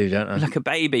 I do, don't I? You look a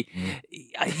baby.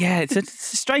 Yeah, it's a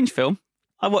strange film.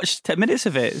 I watched 10 minutes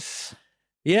of it.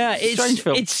 Yeah, It's a strange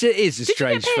film. It is a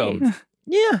strange film.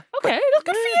 Yeah. Okay, that's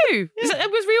good for you.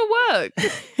 It was real work.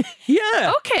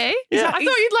 Yeah. Okay. Yeah. I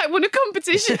thought you'd won a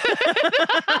competition.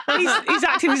 He's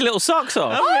acting his little socks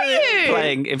off. Are you?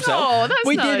 Playing himself. Oh, that's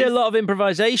We nice. did a lot of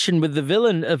improvisation with the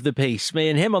villain of the piece, me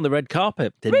and him on the red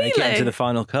carpet. Didn't make it Really? into the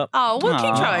final cut. Oh, we'll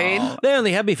keep trying. They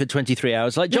only had me for 23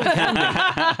 hours, like John Candy.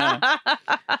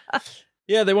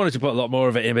 Yeah, they wanted to put a lot more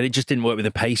of it in, but it just didn't work with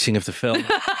the pacing of the film.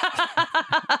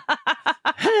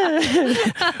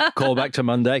 Call back to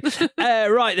Monday.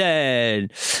 Right then.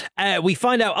 We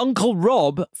find out Uncle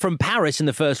Rob from Paris in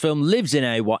the first film lives in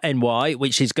NY,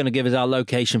 which is going to give us our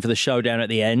location for the showdown at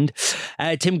the end.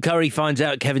 Tim Curry finds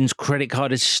out Kevin's credit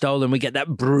card is stolen. We get that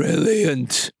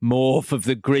brilliant morph of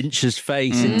the Grinch's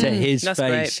face into his that's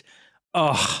face. great.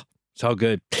 Oh, so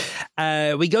good.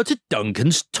 We go to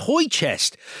Duncan's toy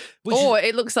chest. Which Oh,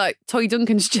 it looks like Toy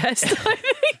Duncan's chest. I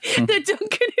think the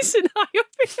Duncan is an eye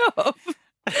up.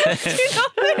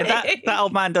 That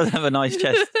old man does have a nice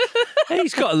chest.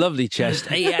 He's got a lovely chest.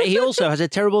 He also has a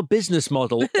terrible business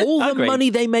model. All the Agreed. money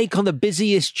they make on the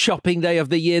busiest shopping day of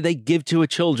the year, they give to a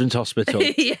children's hospital.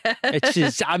 Yeah. It's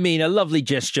just, I mean, a lovely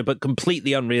gesture, but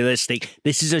completely unrealistic.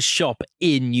 This is a shop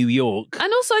in New York.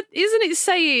 And also, isn't it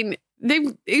saying...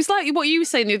 It's like what you were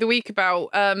saying the other week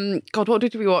about, God, what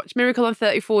did we watch? Miracle on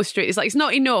 34th Street. It's like, it's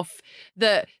not enough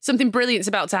that something brilliant's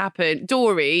about to happen.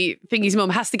 Dory, Thingy's mum,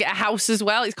 has to get a house as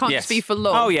well. It can't just be for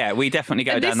love. Oh, yeah, we definitely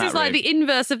go And down that this is like route. the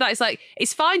inverse of that. It's like,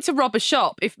 it's fine to rob a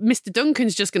shop if Mr.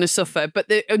 Duncan's just going to suffer, but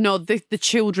the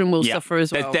children will suffer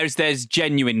as well. There's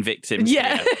genuine victims.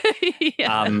 Yeah. here.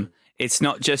 Yeah. It's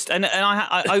not just, and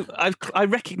I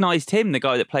recognised him, the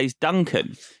guy that plays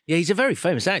Duncan. Yeah, he's a very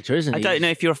famous actor, isn't he? I don't know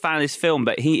if you're a fan of this film,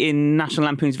 but he in National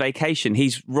Lampoon's Vacation,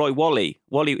 he's Roy Wally.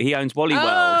 He owns Wally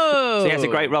World. So he has a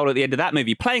great role at the end of that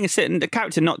movie, playing a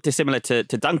character not dissimilar to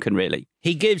Duncan, really.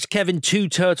 He gives Kevin 2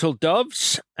 turtle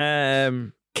doves.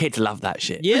 Kids love that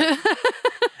shit. Yeah.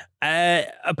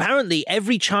 Apparently,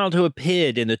 every child who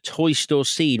appeared in the toy store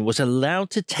scene was allowed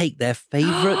to take their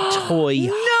favourite toy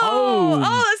home Oh,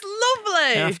 that's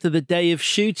lovely. after the day of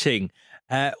shooting.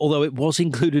 Although it was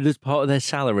included as part of their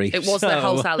salary. It was their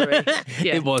whole salary.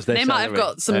 Yeah. It was their They salary. might have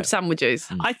got some sandwiches.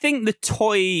 I think the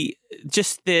toy,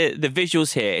 just the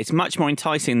visuals here, it's much more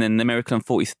enticing than the Miracle on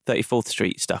 34th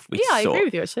Street stuff we saw. Yeah, I agree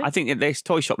with you, actually. I think that this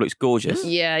toy shop looks gorgeous.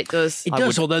 Yeah, it does. It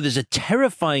does, although there's a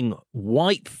terrifying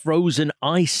white frozen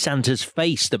ice Santa's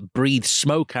face that breathes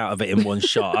smoke out of it in one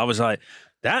shot. I was like,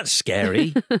 that's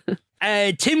scary.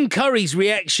 Tim Curry's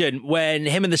reaction when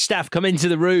him and the staff come into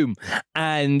the room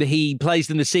and he plays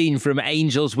them the scene from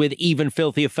Angels with Even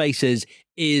Filthier Faces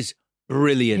is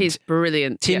brilliant. He's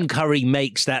brilliant. Tim Curry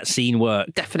makes that scene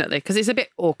work. Definitely, because it's a bit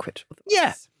awkward.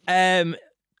 Yeah.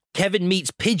 Kevin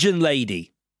meets Pigeon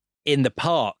Lady in the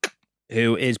park,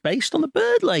 who is based on the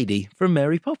Bird Lady from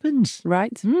Mary Poppins.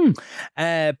 Right.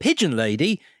 Pigeon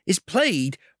Lady is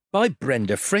played by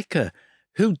Brenda Fricker,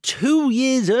 who 2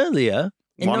 years earlier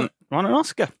won an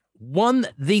Oscar. Was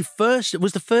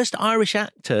the first Irish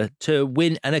actor to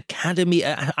win an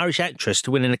Irish actress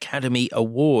to win an Academy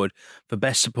Award for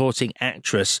Best Supporting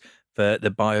Actress for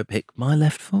the biopic My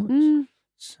Left Foot.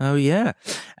 So, yeah.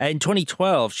 In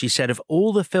 2012, she said, of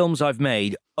all the films I've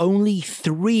made, only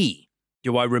 3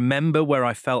 do I remember where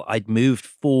I felt I'd moved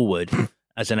forward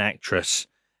as an actress.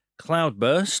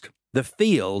 Cloudburst, The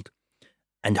Field,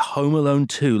 and Home Alone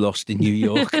 2 Lost in New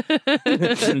York.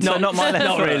 not My Left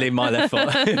Not Foot. really My Left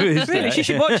Foot. Really, she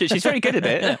should watch it. She's very good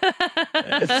at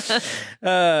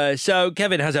it. So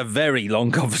Kevin has a very long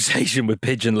conversation with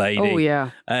Pigeon Lady. Oh, yeah.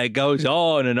 Goes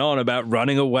on and on about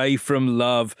running away from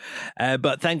love.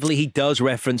 But thankfully he does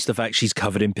reference the fact she's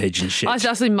covered in pigeon shit.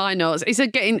 That's in my notes. It's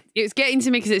getting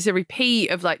to me because it's a repeat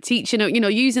of like teaching,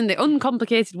 using the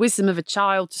uncomplicated wisdom of a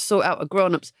child to sort out a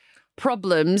grown-up's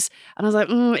problems. And I was like,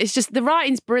 it's just, the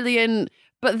writing's brilliant,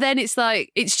 but then it's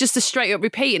like, it's just a straight up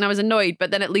repeat, and I was annoyed,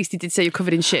 but then at least he did say you're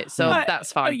covered in shit, so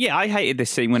that's fine. Yeah, I hated this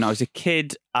scene when I was a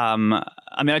kid.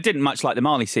 I didn't much like the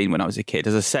Marley scene when I was a kid,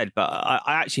 as I said, but I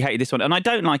actually hated this one, and I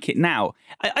don't like it now.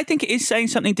 I think it is saying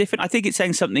something different. I think it's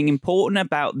saying something important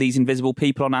about these invisible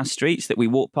people on our streets that we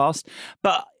walk past,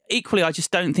 but equally, I just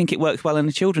don't think it works well in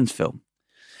a children's film.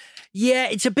 Yeah,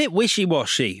 it's a bit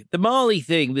wishy-washy. The Marley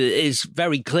thing is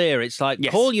very clear. It's like,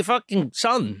 call your fucking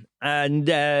son. And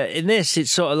in this, it's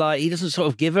sort of like, he doesn't sort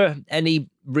of give her any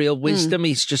real wisdom.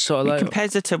 He's just sort of like... He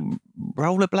compares her to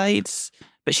rollerblades,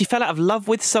 but she fell out of love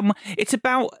with someone. It's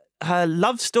about her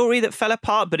love story that fell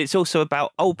apart, but it's also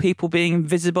about old people being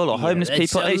invisible or homeless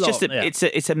people.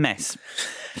 It's a mess.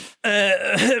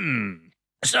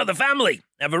 So the family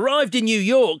have arrived in New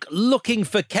York looking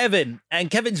for Kevin,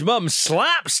 and Kevin's mum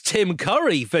slaps Tim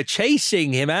Curry for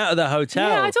chasing him out of the hotel.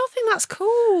 Yeah, I don't think that's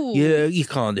cool. Yeah, you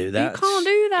can't do that. You can't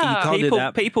do that. You can't do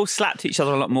that. People slapped each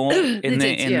other a lot more in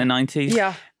the 90s.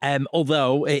 Yeah.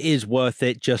 Although it is worth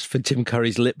it just for Tim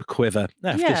Curry's lip quiver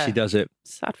after she does it.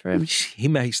 Sad for him. He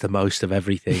makes the most of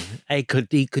everything. he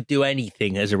could do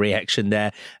anything as a reaction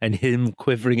there, and him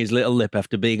quivering his little lip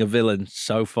after being a villain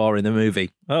so far in the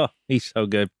movie. Oh, he's so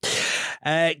good.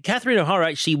 Catherine O'Hara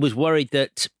actually was worried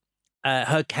that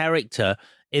her character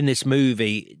in this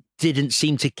movie didn't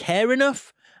seem to care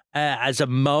enough as a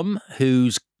mum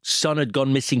whose son had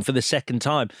gone missing for the second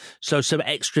time. So some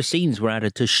extra scenes were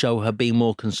added to show her being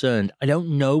more concerned. I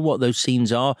don't know what those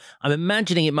scenes are. I'm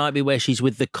imagining it might be where she's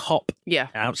with the cop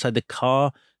outside the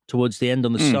car towards the end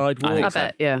on the sidewalk. I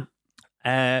bet, yeah.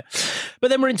 But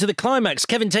then we're into the climax.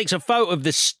 Kevin takes a photo of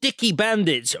the sticky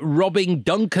bandits robbing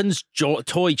Duncan's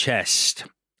toy chest.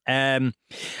 Joe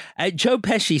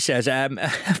Pesci says,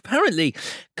 apparently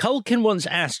Culkin once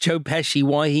asked Joe Pesci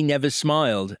why he never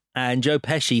smiled, and Joe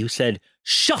Pesci said,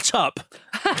 "Shut up."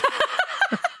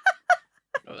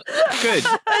 Good.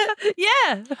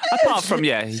 Yeah. Apart from,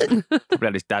 he probably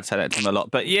had his dad say that to him a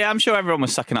lot. But yeah, I'm sure everyone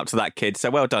was sucking up to that kid. So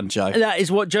well done, Joe. That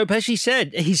is what Joe Pesci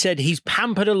said. He said he's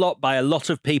pampered a lot by a lot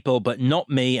of people, but not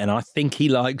me. And I think he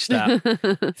likes that.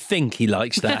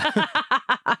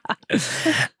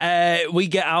 We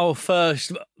get our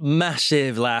first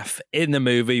massive laugh in the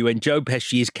movie when Joe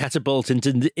Pesci is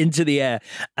catapulted into the air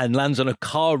and lands on a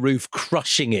car roof,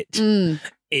 crushing it.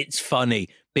 It's funny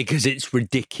because it's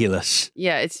ridiculous.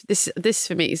 Yeah, it's this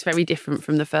for me is very different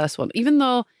from the first one. Even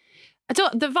though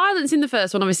the violence in the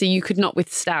first one, obviously, you could not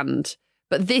withstand.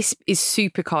 But this is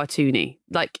super cartoony.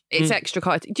 Like, it's extra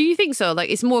cartoony. Do you think so? Like,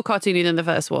 it's more cartoony than the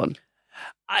first one?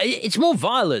 It's more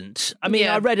violent. I mean,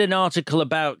 I read an article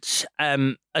about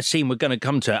a scene we're going to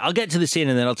come to. I'll get to the scene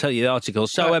and then I'll tell you the article.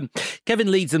 So Kevin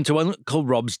leads them to Uncle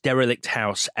Rob's derelict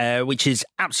house, which is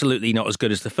absolutely not as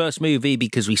good as the first movie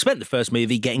because we spent the first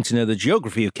movie getting to know the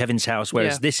geography of Kevin's house,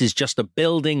 whereas this is just a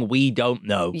building we don't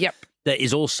know. Yep. That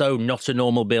is also not a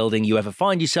normal building you ever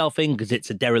find yourself in because it's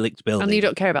a derelict building. And you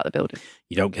don't care about the building.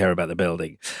 You don't care about the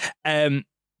building.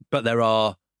 But there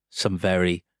are some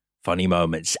very funny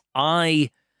moments. I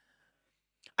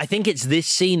think it's this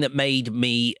scene that made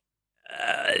me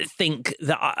think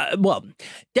that I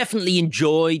definitely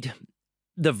enjoyed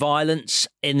the violence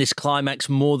in this climax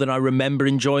more than I remember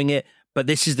enjoying it. But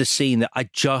this is the scene that I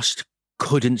just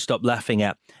couldn't stop laughing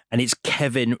at. And it's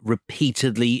Kevin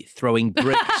repeatedly throwing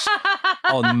bricks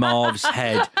on Marv's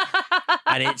head.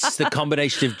 And it's the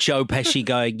combination of Joe Pesci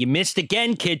going, "You missed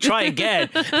again, kid, try again."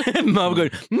 And Mum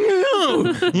going,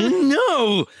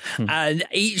 no. And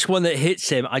each one that hits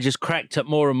him, I just cracked up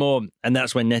more and more. And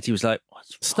that's when Nettie was like,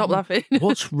 Stop laughing.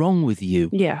 What's wrong with you?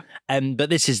 Yeah. But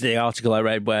this is the article I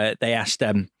read where they asked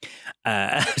a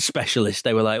specialist.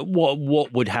 They were like,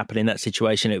 what would happen in that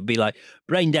situation? It would be like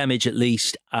brain damage at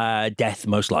least, death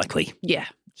most likely. Yeah.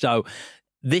 So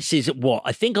this is what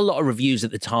I think a lot of reviews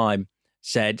at the time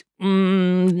said,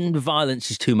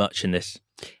 violence is too much in this.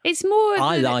 It's more...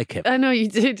 I like it. I know you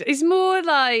did. It's more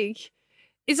like...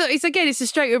 It's again, it's a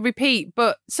straight up repeat.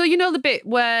 But so you know the bit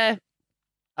where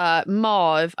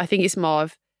Marv, I think it's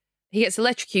Marv, he gets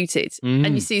electrocuted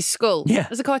and you see his skull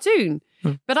as a cartoon.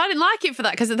 But I didn't like it for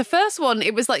that because the first one,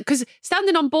 it was like, because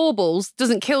standing on baubles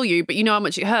doesn't kill you, but you know how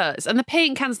much it hurts. And the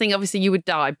paint cans thing, obviously you would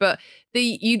die, but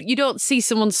you don't see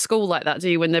someone's skull like that, do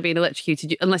you, when they're being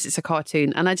electrocuted, unless it's a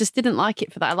cartoon. And I just didn't like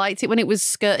it for that. I liked it when it was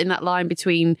skirting that line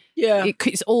between,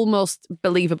 it's almost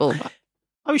believable.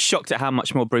 I was shocked at how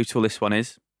much more brutal this one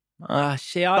is.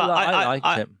 See, I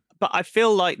liked it. But I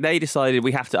feel like they decided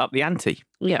we have to up the ante.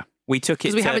 Yeah. We took it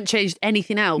because we haven't changed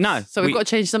anything else. No. So we've got to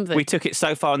change something. We took it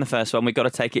so far in the first one, we've got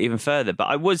to take it even further. But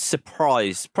I was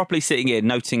surprised, properly sitting here,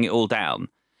 noting it all down.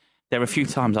 There were a few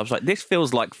times I was like, this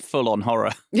feels like full-on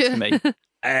horror to me.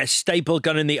 Staple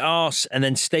gun in the arse and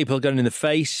then staple gun in the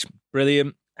face.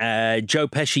 Brilliant. Joe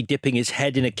Pesci dipping his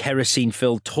head in a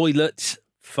kerosene-filled toilet.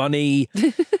 Funny.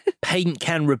 Paint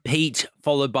can repeat,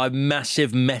 followed by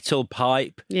massive metal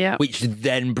pipe, which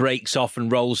then breaks off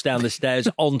and rolls down the stairs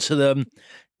onto them.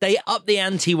 They up the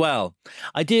ante well.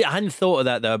 I hadn't thought of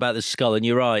that, though, about the skull, and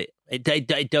you're right.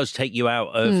 It does take you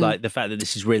out of like the fact that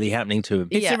this is really happening to him.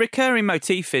 It's a recurring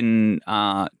motif in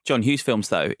John Hughes films,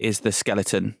 though, is the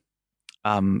skeleton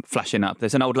flashing up.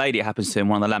 There's an old lady it happens to in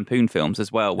one of the Lampoon films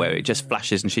as well, where it just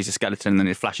flashes and she's a skeleton, and then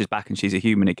it flashes back and she's a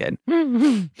human again.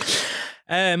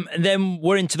 And then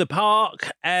we're into the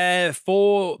park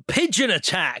for Pigeon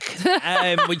Attack,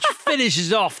 which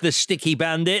finishes off the Sticky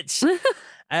Bandits.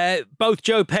 Both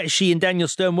Joe Pesci and Daniel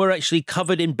Stern were actually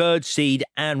covered in birdseed,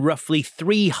 and roughly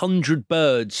 300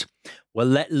 birds were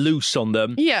let loose on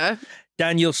them. Yeah.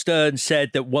 Daniel Stern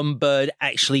said that one bird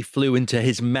actually flew into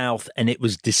his mouth and it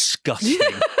was disgusting.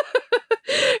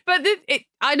 But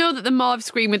I know that the Marv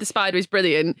scream with the spider is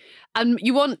brilliant, and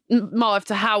you want Marv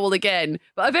to howl again.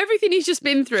 But of everything he's just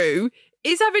been through,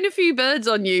 is having a few birds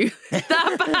on you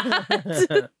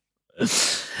that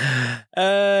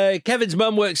bad? Kevin's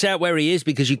mum works out where he is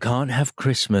because you can't have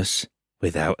Christmas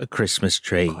without a Christmas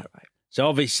tree. Right. So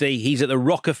obviously he's at the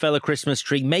Rockefeller Christmas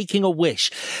tree making a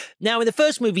wish. Now, in the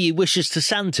first movie, he wishes to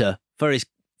Santa for his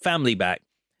family back.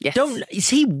 Yes. Is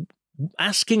he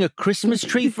asking a Christmas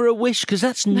tree for a wish? Because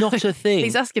that's not a thing.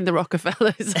 He's asking the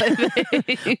Rockefellers, I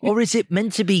think. Or is it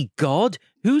meant to be God?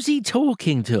 Who's he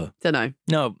talking to? Don't know.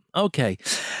 No. Okay.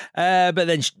 But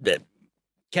then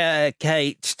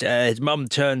Kate, his mum,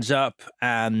 turns up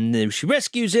and she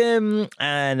rescues him,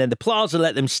 and then the Plaza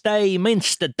let them stay.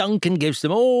 Mr. Duncan gives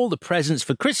them all the presents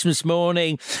for Christmas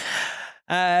morning.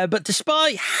 But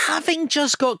despite having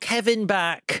just got Kevin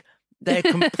back, they're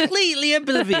completely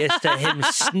oblivious to him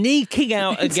sneaking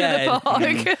out again. The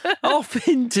park. Off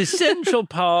into Central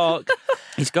Park.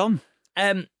 He's gone.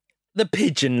 The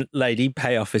pigeon lady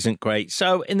payoff isn't great.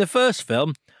 So in the first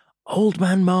film, Old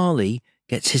Man Marley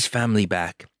gets his family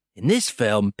back. In this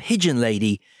film, Pigeon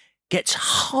Lady gets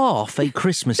half a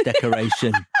Christmas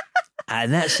decoration.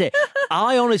 And that's it.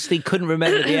 I honestly couldn't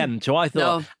remember the end, so I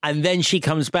thought, and then she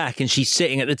comes back and she's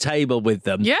sitting at the table with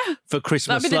them for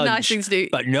Christmas That'd be lunch. the nice thing to do.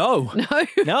 But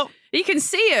no. You can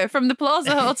see her from the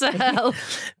Plaza Hotel.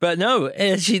 But no,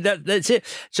 that's it.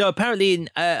 So apparently in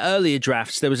earlier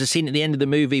drafts, there was a scene at the end of the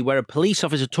movie where a police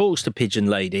officer talks to Pigeon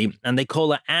Lady and they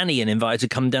call her Annie and invite her to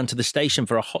come down to the station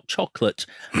for a hot chocolate.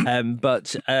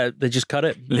 But they just cut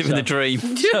it. Living the dream.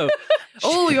 So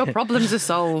all your problems are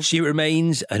solved. She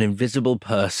remains an invisible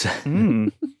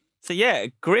person. So yeah,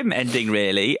 grim ending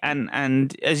really,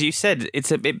 and as you said, it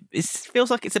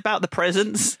feels like it's about the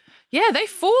presents. Yeah, they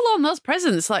fall on those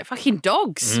presents like fucking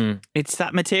dogs. It's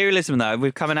that materialism though.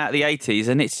 We're coming out of the 80s,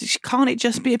 and can't it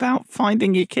just be about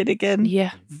finding your kid again?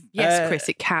 Yeah, yes, Chris,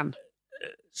 it can.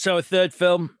 So a third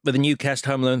film with a new cast,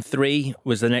 Home Alone 3,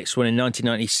 was the next one in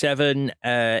 1997.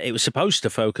 It was supposed to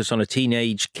focus on a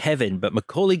teenage Kevin, but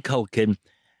Macaulay Culkin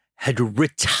had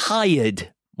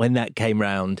retired when that came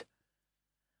round.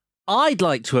 I'd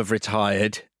like to have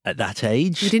retired at that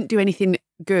age. You didn't do anything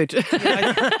good.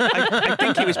 I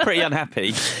think he was pretty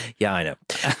unhappy. Yeah, I know.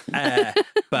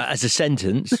 But as a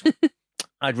sentence,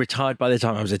 I'd retired by the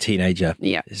time I was a teenager.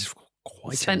 Yeah. This is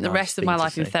quite Spent the rest of my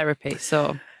life in therapy,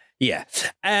 so... Yeah.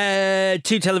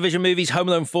 2 television movies, Home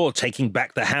Alone 4, Taking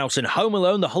Back the House, and Home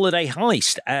Alone, The Holiday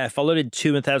Heist, followed in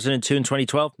 2002 and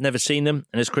 2012. Never seen them.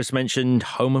 And as Chris mentioned,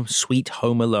 Home Sweet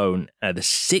Home Alone, the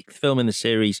 6th film in the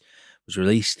series, was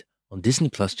released on Disney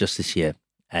Plus just this year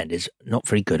and is not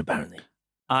very good, apparently.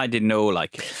 I didn't know,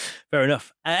 like. Fair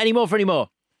enough. Any more for any more?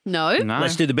 No.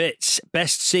 Let's do the bits.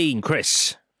 Best scene,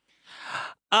 Chris.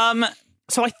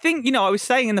 So I think, I was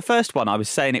saying in the first one, I was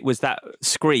saying it was that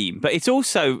scream, but it's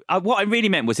also, what I really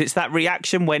meant was it's that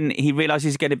reaction when he realises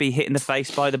he's going to be hit in the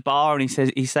face by the bar and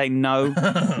he's saying, no,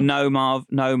 no, Marv,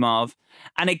 no, Marv.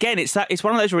 And again, it's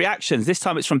one of those reactions. This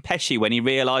time it's from Pesci when he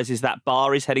realises that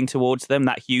bar is heading towards them,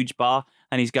 that huge bar,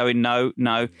 and he's going, no,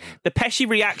 no. The Pesci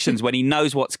reactions when he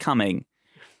knows what's coming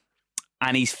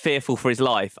and he's fearful for his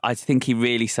life, I think he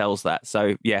really sells that.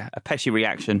 So, yeah, a Pesci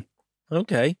reaction.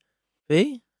 Okay.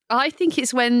 V? I think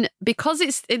it's when, because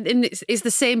it's the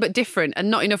same but different,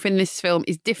 and not enough in this film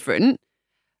is different,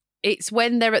 it's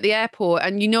when they're at the airport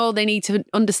and they need to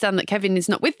understand that Kevin is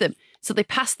not with them. So they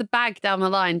pass the bag down the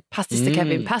line, pass this to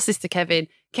Kevin, pass this to Kevin.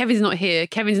 Kevin's not here,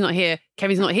 Kevin's not here,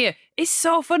 Kevin's not here. It's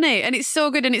so funny and it's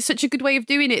so good and it's such a good way of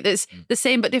doing it that's the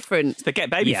same but different. It's the Get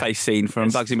Babyface scene from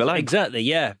Bugsy Malone. Exactly,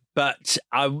 yeah. But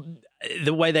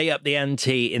the way they up the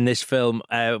ante in this film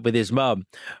with his mum,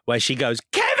 where she goes,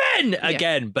 Kevin!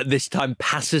 Again, but this time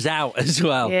passes out as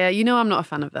well. Yeah, I'm not a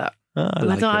fan of that.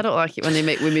 I don't like it when they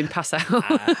make women pass out.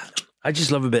 I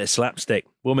just love a bit of slapstick.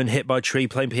 Woman hit by a tree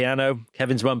playing piano,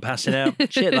 Kevin's mum passing out,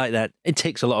 shit like that. It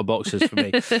ticks a lot of boxes for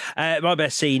me. My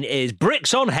best scene is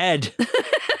Bricks on Head.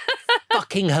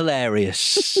 Fucking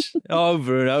hilarious.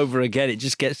 Over and over again. It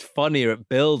just gets funnier. It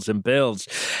builds and builds.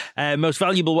 Most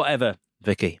valuable whatever,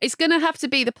 Vicky. It's going to have to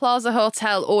be the Plaza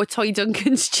Hotel or Toy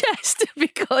Duncan's chest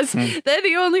because they're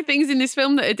the only things in this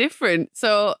film that are different.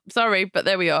 So, sorry, but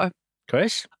there we are.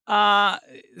 Chris?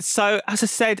 So, as I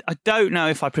said, I don't know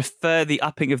if I prefer the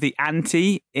upping of the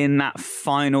ante in that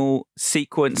final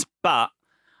sequence, but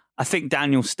I think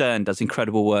Daniel Stern does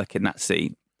incredible work in that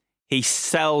scene. He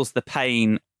sells the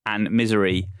pain and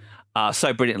misery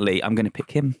so brilliantly. I'm going to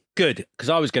pick him. Good, because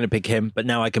I was going to pick him, but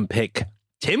now I can pick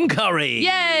Tim Curry.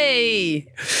 Yay!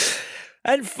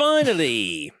 And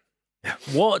finally,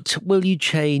 what will you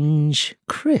change,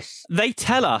 Chris? They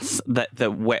tell us that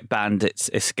the Wet Bandits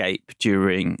escape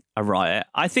during a riot.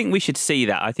 I think we should see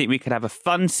that. I think we could have a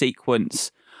fun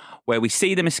sequence where we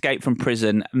see them escape from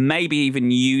prison, maybe even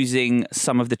using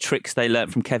some of the tricks they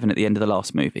learnt from Kevin at the end of the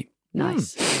last movie.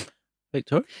 Nice.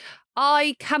 Victoria?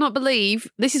 I cannot believe,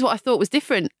 this is what I thought was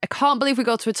different. I can't believe we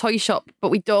go to a toy shop, but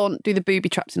we don't do the booby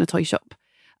traps in a toy shop.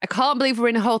 I can't believe we're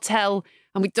in a hotel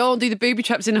and we don't do the booby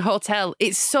traps in a hotel.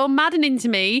 It's so maddening to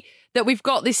me that we've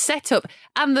got this setup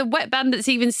and the Wet Bandits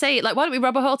even say it, like, why don't we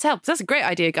rob a hotel? Because that's a great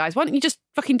idea, guys. Why don't you just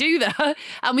fucking do that?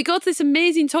 And we go to this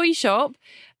amazing toy shop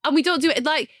and we don't do it.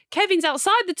 Like, Kevin's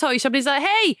outside the toy shop and he's like,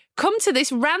 hey, come to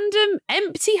this random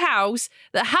empty house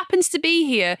that happens to be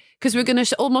here because we're going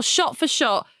to almost shot for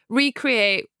shot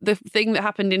recreate the thing that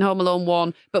happened in Home Alone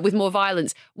 1, but with more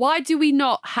violence. Why do we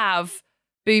not have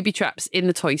booby traps in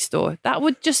the toy store? That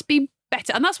would just be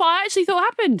better. And that's what I actually thought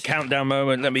happened. Countdown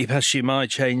moment. Let me pass you my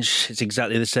change. It's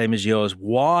exactly the same as yours.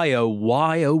 Why, oh,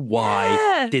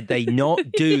 why did they not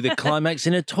do the climax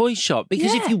in a toy shop?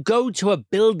 Because if you go to a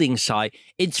building site,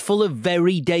 it's full of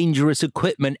very dangerous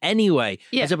equipment anyway,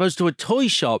 as opposed to a toy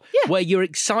shop where you're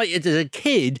excited as a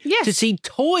kid to see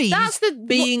toys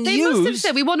being they used. Must have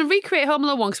said, we want to recreate Home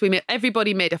Alone 1 because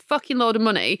everybody made a fucking load of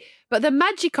money. But the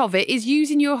magic of it is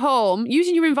using your home,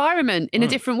 using your environment in a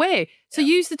different way. So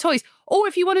use the toys. Or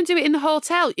if you want to do it in the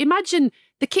hotel, imagine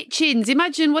the kitchens,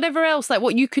 imagine whatever else, like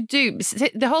what you could do.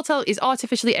 The hotel is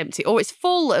artificially empty or it's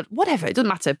full of whatever, it doesn't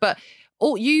matter. But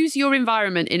use your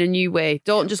environment in a new way.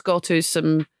 Don't just go to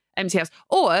some empty house.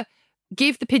 Or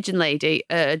give the pigeon lady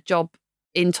a job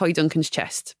in Toy Duncan's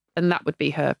chest. And that would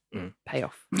be her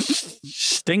payoff.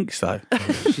 Stinks, though.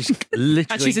 She's literally...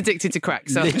 And she's addicted to crack.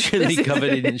 So literally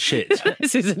covered in shit.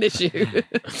 This is an issue.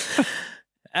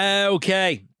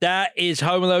 Okay, that is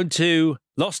Home Alone 2,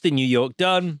 Lost in New York,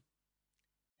 done.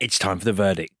 It's time for the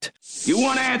verdict. You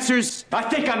want answers? I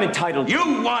think I'm entitled.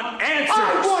 You want answers?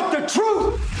 I want the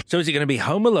truth! So is it going to be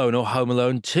Home Alone or Home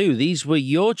Alone 2? These were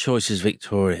your choices,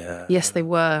 Victoria. Yes, they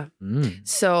were.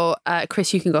 So,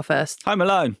 Chris, you can go first. Home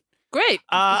Alone. Great.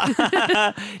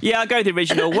 Yeah, I'll go with the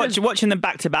original. Watching them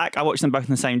back to back. I watched them both on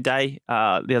the same day,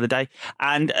 the other day.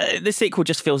 And the sequel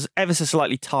just feels ever so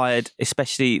slightly tired,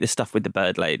 especially the stuff with the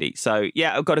bird lady. So,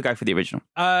 yeah, I've got to go for the original.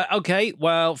 Okay,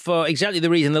 well, for exactly the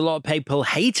reason a lot of people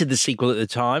hated the sequel at the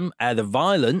time, the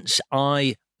violence,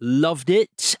 I loved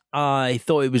it. I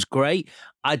thought it was great.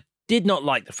 I did not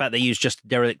like the fact they used just a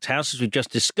derelict house, as we've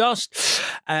just discussed.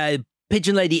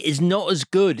 Pigeon Lady is not as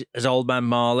good as Old Man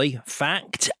Marley,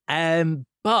 fact.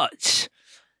 But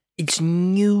it's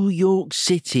New York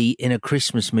City in a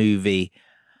Christmas movie.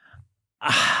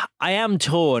 I am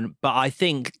torn, but I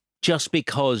think just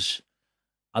because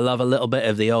I love a little bit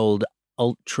of the old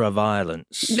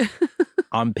ultra-violence,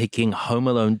 I'm picking Home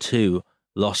Alone 2,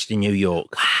 Lost in New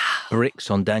York. Wow. Bricks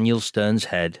on Daniel Stern's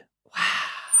head. Wow.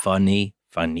 Funny.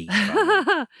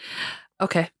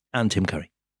 Okay. And Tim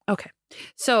Curry. Okay.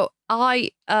 So I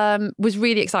was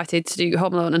really excited to do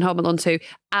Home Alone and Home Alone 2.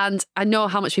 And I know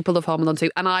how much people love Home Alone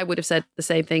 2. And I would have said the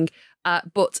same thing.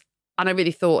 And I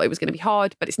really thought it was going to be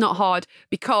hard, but it's not hard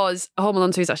because Home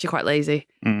Alone 2 is actually quite lazy.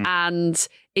 And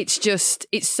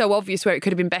it's so obvious where it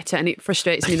could have been better, and it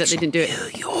frustrates me that they didn't do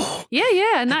it.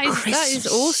 Yeah, and that is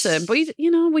awesome. But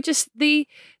we just the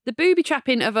booby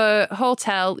trapping of a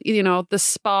hotel, the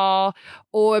spa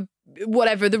or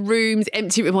whatever, the rooms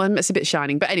empty. Well, it's a bit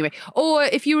shining, but anyway. Or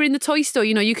if you were in the toy store,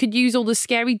 you could use all the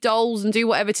scary dolls and do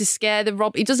whatever to scare the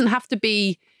rob. It doesn't have to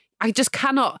be. I just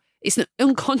cannot. It's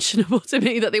unconscionable to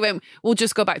me that they went, we'll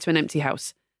just go back to an empty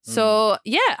house. So,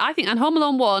 yeah, I think, and Home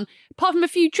Alone 1, apart from a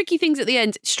few tricky things at the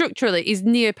end, structurally is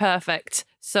near perfect.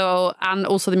 So, and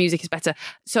also the music is better.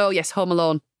 So, yes, Home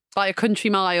Alone by a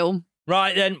country mile.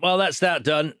 Right then, well, that's that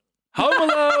done. Home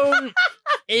Alone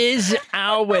is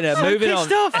our winner. Moving on.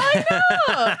 I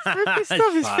know. It's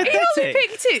pathetic. He only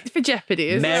picked it for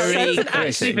Jeopardy. Merry Christmas.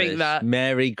 Actually think that.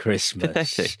 Merry Christmas.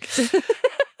 Pathetic.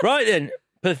 Right then.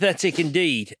 Pathetic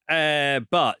indeed.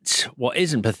 But what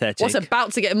isn't pathetic? What's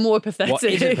about to get more pathetic? What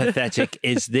isn't pathetic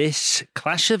is this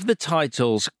Clash of the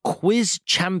Titles Quiz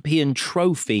Champion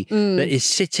Trophy that is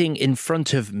sitting in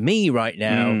front of me right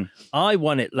now. I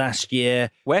won it last year.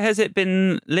 Where has it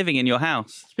been living in your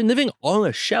house? It's been living on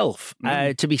a shelf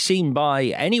to be seen by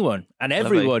anyone and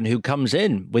everyone who comes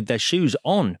in with their shoes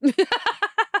on.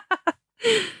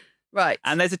 Right.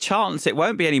 And there's a chance it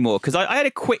won't be anymore because I had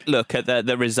a quick look at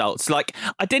the results. Like,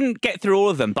 I didn't get through all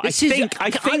of them, but I think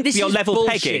you're level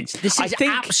pegging. This is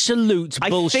absolute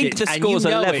bullshit. I think the scores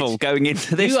are level going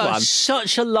into this one. You are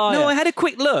such a liar. No, I had a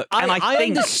quick look and I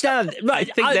think, understand. Right,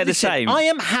 I think they're the same. I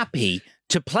am happy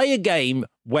to play a game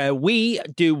where we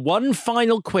do one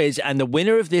final quiz and the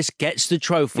winner of this gets the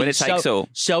trophy. Winner takes all.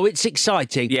 So it's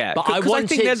exciting. Yeah, but I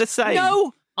think they're the same.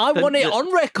 No. I want it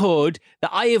on record that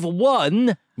I have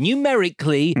won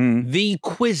numerically the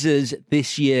quizzes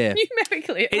this year.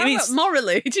 Numerically? How about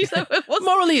morally? Did you say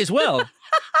morally as well?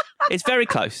 It's very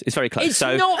close. It's very close. It's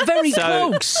not very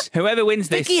close. Whoever wins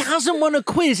this... Vicky hasn't won a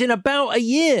quiz in about a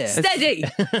year. Steady.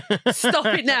 Stop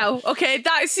it now. Okay,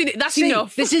 that's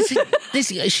enough.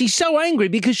 She's so angry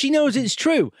because she knows it's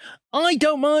true. I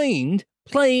don't mind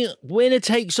playing winner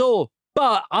takes all.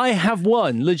 But I have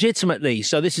won legitimately,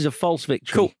 so this is a false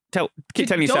victory. Cool. Keep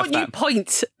telling yourself that. Don't you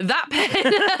point that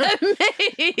pen at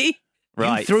me.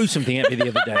 Right. You threw something at me the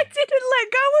other day. I didn't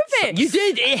let go of it. You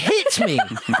did. It hit me.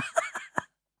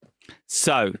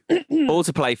 So, all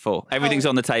to play for. Everything's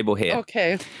on the table here.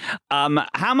 Okay.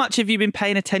 How much have you been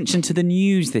paying attention to the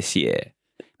news this year?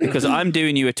 Because I'm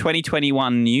doing you a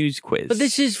 2021 news quiz. But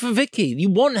this is for Vicky. You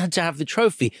want her to have the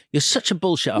trophy. You're such a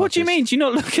bullshit artist. What do you mean? Do you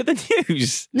not look at the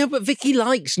news? No, but Vicky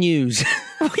likes news.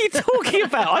 What are you talking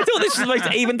about? I thought this was the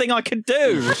most even thing I could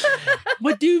do.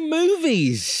 We do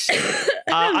movies.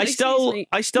 I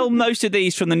stole most of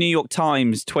these from the New York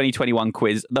Times 2021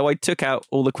 quiz, though I took out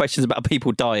all the questions about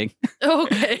people dying.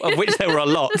 Okay. Of which there were a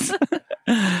lot.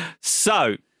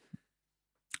 So...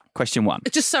 Question 1.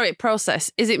 Just sorry,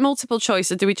 process. Is it multiple choice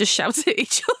or do we just shout at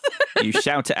each other? You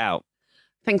shout it out.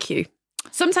 Thank you.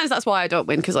 Sometimes that's why I don't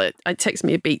win, because it takes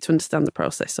me a beat to understand the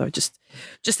process. So just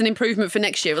an improvement for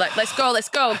next year. Like, let's go.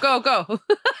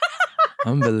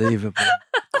 Unbelievable.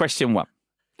 Question 1.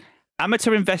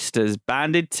 Amateur investors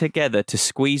banded together to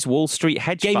squeeze Wall Street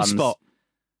hedge funds. GameSpot.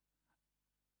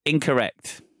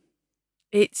 Incorrect.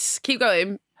 Keep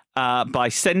going. By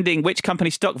sending which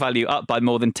company's stock value up by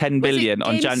more than 10 billion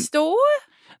on Jan. Store?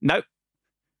 No.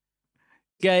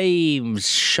 Games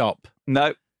Shop.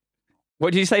 No.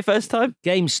 What did you say first time?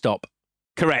 GameStop.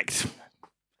 Correct.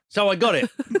 So I got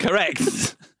it.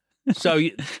 Correct. So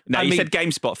you said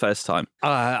GameSpot first time.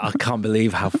 I can't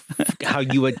believe how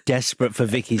you were desperate for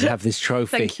Vicky to have this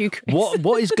trophy. Thank you, Chris.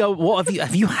 What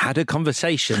have you had a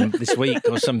conversation this week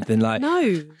or something like?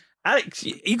 No. Alex,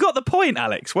 you got the point,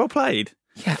 Alex. Well played.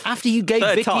 Yeah, after you gave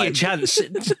Third Vicky time. a chance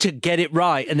to get it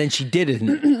right, and then she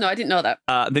didn't. No, I didn't know that.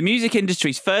 The music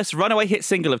industry's first runaway hit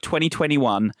single of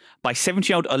 2021 by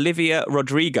 70-year-old Olivia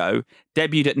Rodrigo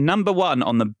debuted at number 1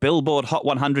 on the Billboard Hot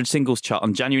 100 singles chart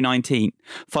on January 19th,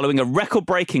 following a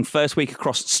record-breaking first week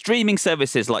across streaming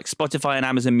services like Spotify and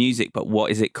Amazon Music. But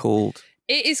what is it called?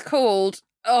 It is called...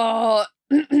 Oh...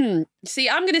 See,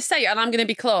 I'm going to say it and I'm going to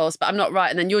be close, but I'm not right.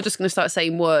 And then you're just going to start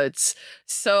saying words.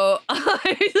 So look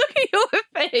at your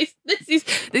face.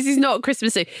 This is not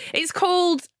Christmassy. It's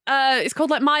called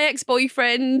like My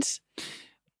Ex-Boyfriend.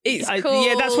 It's called...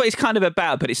 Yeah, that's what it's kind of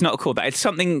about, but it's not called that. It's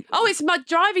something... Oh, it's my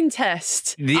driving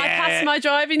test. Yeah. I passed my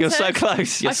driving You're test. so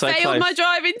close. You're I so failed close. my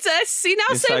driving test. See, now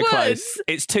You're say so words. close.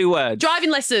 It's 2 words.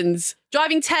 Driving lessons.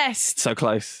 Driving test. So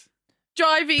close.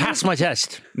 Driving... Pass my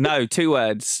test. No, 2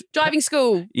 words. Driving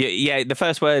school. Yeah, the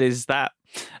first word is that.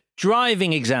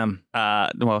 Driving exam.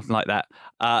 Well, like that.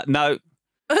 No.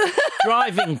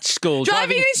 Driving school.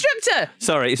 Driving instructor.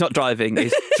 Sorry, it's not driving.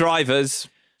 It's drivers.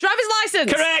 Driver's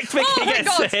license. Correct. Vicky thank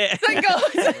gets God. it. Thank God.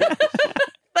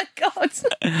 Thank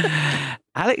God.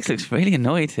 Alex looks really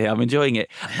annoyed here. I'm enjoying it.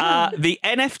 The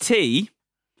NFT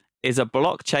is a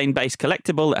blockchain-based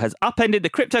collectible that has upended the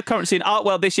cryptocurrency and art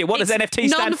world this year. What does NFT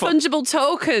stand for? Non-fungible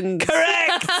tokens.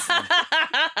 Correct.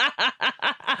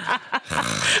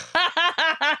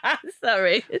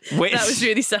 Sorry. That was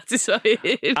really satisfying.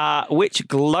 Which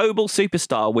global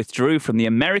superstar withdrew from the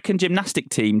American gymnastic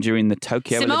team during the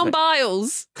Tokyo Simone Olympics?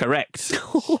 Biles. Correct.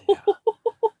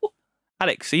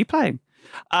 Alex, are you playing?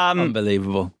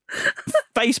 Unbelievable.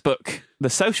 Facebook, the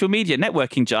social media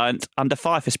networking giant under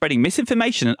fire for spreading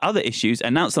misinformation and other issues,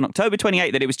 announced on October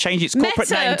 28 that it was changing its corporate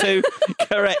Meta. name to...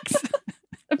 Correct.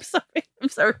 I'm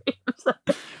sorry.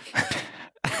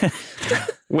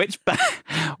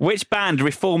 Which band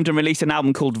reformed and released an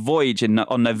album called Voyage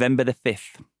on November the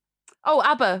 5th? Oh,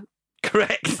 ABBA.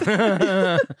 Correct. That's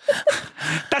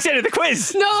the end of the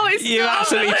quiz. No, it's You not.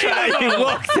 absolutely tried. You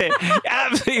walked it. You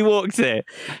absolutely walked it.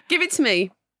 Give it to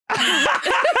me.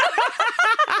 I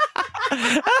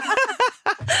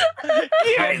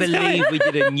can't believe we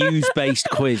did a news-based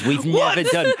quiz. We've never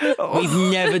done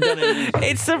it.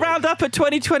 It's the roundup of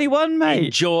 2021, mate.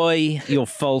 Enjoy your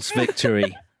false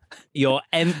victory. Your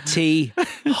empty,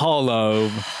 hollow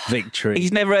victory.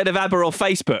 He's never heard of ABBA or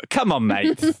Facebook. Come on,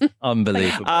 mate.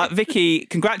 Unbelievable. Vicky,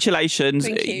 congratulations.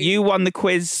 Thank you. You won the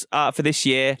quiz for this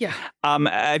year. Yeah.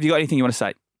 Have you got anything you want to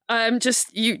say?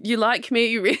 Just you like me,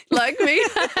 you really like me.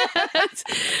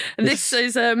 And this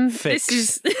is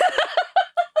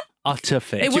utter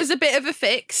fix. It was a bit of a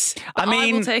fix. But I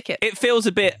mean, I will take it. It feels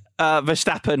a bit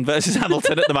Verstappen versus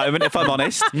Hamilton at the moment, if I'm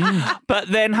honest. But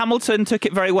then Hamilton took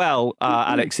it very well.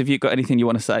 Alex, have you got anything you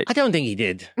want to say? I don't think he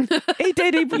did. He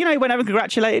did. He went over and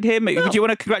congratulated him. Do you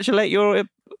want to congratulate your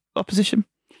opposition?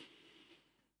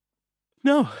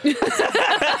 No.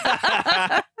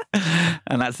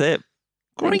 And that's it.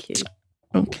 Great.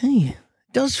 Okay. It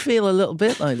does feel a little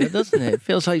bit like that, doesn't it? It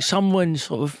feels like someone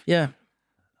sort of,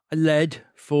 led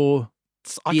for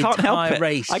I the can't help entire it.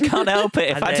 race. I can't help it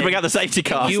if And I had to bring out the safety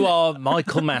car. You are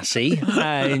Michael Massey,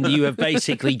 and you have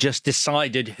basically just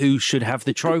decided who should have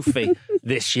the trophy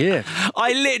this year.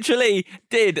 I literally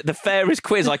did the fairest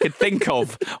quiz I could think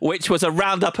of, which was a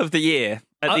roundup of the year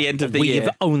at the end of the year. We've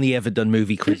only ever done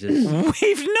movie quizzes.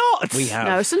 We've not. We have.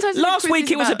 No, sometimes Last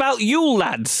week it was about Yule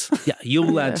Lads. Yeah,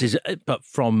 Yule Lads is, but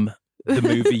from the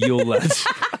movie Yule Lads.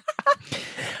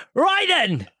 Right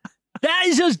then, that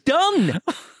is us done.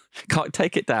 Can't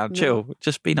take it down. Chill.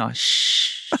 Just be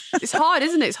nice. It's hard,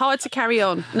 isn't it? It's hard to carry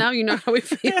on. Now you know how it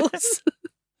feels.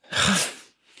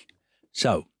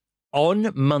 So,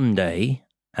 on Monday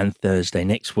and Thursday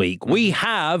next week, we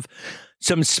have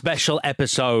some special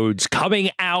episodes coming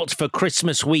out for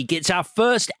Christmas week. It's our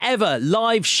first ever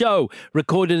live show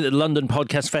recorded at the London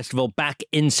Podcast Festival back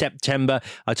in September.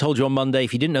 I told you on Monday,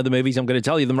 if you didn't know the movies, I'm going to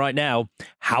tell you them right now.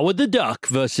 Howard the Duck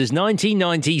versus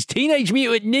 1990s Teenage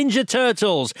Mutant Ninja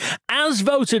Turtles, as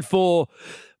voted for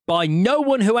by no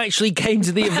one who actually came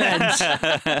to the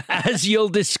event, as you'll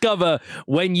discover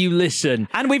when you listen.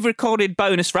 And we've recorded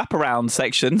bonus wraparound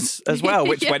sections as well,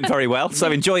 which went very well.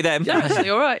 So enjoy them. Yeah, actually,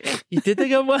 all right. You did they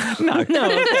go well? No.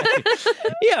 Okay.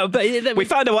 Yeah, but we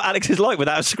found out what Alex is like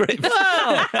without a script.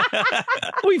 Well,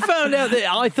 we found out that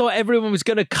I thought everyone was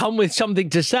going to come with something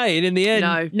to say, and in the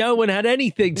end, no one had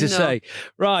anything to say.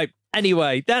 Right.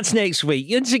 Anyway, that's next week.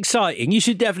 It's exciting. You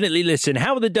should definitely listen.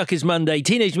 Howard the Duck is Monday.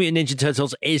 Teenage Mutant Ninja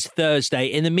Turtles is Thursday.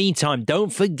 In the meantime,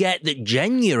 don't forget that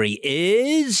January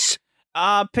is...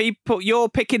 People, you're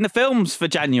picking the films for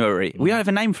January. We don't have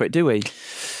a name for it, do we?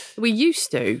 We used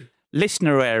to.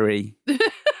 Listenerary.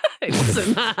 It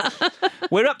wasn't that.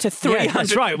 We're up to 300. Yeah,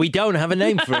 that's right. We don't have a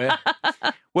name for it.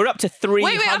 We're up to 300.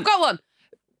 Wait, I've got one.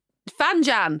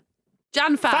 Fanjan.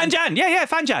 Jan Fan. Fanjan. Yeah,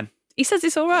 Fanjan. He says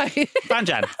it's all right.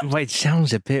 Fanjan. Wait, it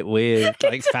sounds a bit weird,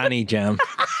 like Fanny Jam.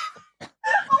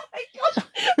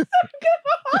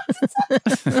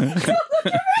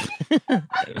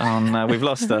 Oh no, we've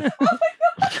lost her.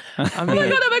 Oh my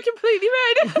God, am I completely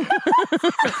red?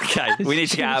 Okay, we need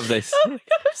to get out of this. Oh my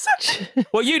God, I'm sorry.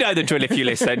 Well, you know the drill if you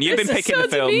listen. You've been picking so the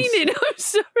films. Demeaning. I'm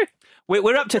sorry.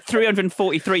 We're up to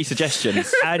 343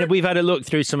 suggestions. And we've had a look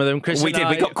through some of them. Chris We and did.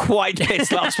 We got quite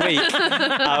pissed last week.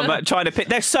 Trying to pick.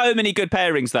 There's so many good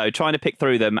pairings, though. Trying to pick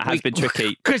through them has been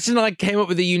tricky. Chris and I came up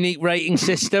with a unique rating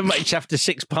system, which after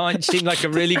 6 pints seemed like a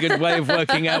really good way of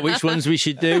working out which ones we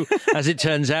should do. As it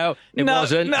turns out, it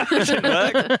wasn't. No, it didn't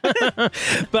work.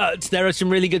 But there are some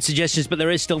really good suggestions, but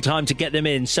there is still time to get them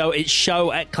in. So it's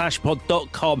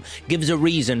show@clashpod.com. Give us a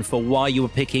reason for why you were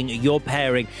picking your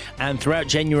pairing. And throughout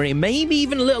January, maybe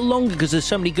even a little longer, because there's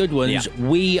so many good ones,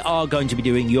 we are going to be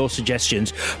doing your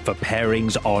suggestions for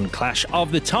pairings on Clash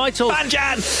of the Titles.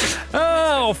 Fanjan!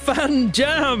 Oh,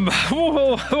 Fanjam!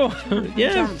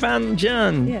 Yeah,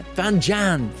 Fanjan. Yeah.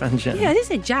 Fanjan. Yeah, I didn't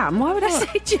say jam. Why would I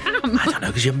say jam? I don't know,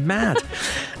 because you're mad.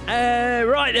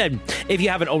 Right then, if you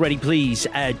haven't already, please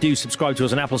do subscribe to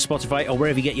us on Apple, Spotify, or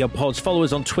wherever you get your pods. Follow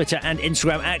us on Twitter and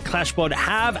Instagram @ClashPod.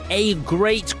 Have a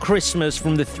great Christmas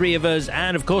from the three of us,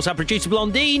 and of course our producer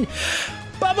Blondine.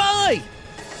 Bye-bye!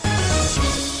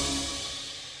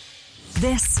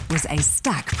 This was a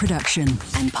Stack production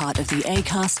and part of the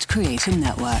Acast Creator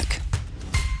Network.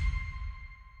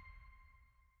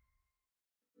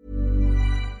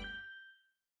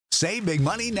 Save big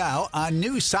money now on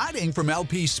new siding from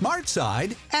LP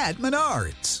SmartSide at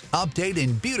Menards. Update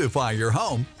and beautify your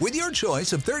home with your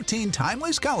choice of 13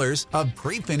 timeless colors of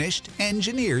pre-finished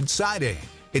engineered siding.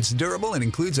 It's durable and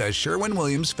includes a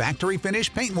Sherwin-Williams factory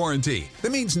finish paint warranty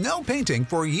that means no painting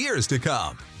for years to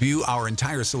come. View our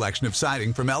entire selection of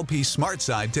siding from LP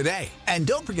SmartSide today. And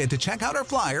don't forget to check out our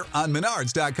flyer on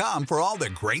Menards.com for all the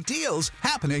great deals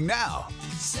happening now.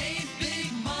 Save big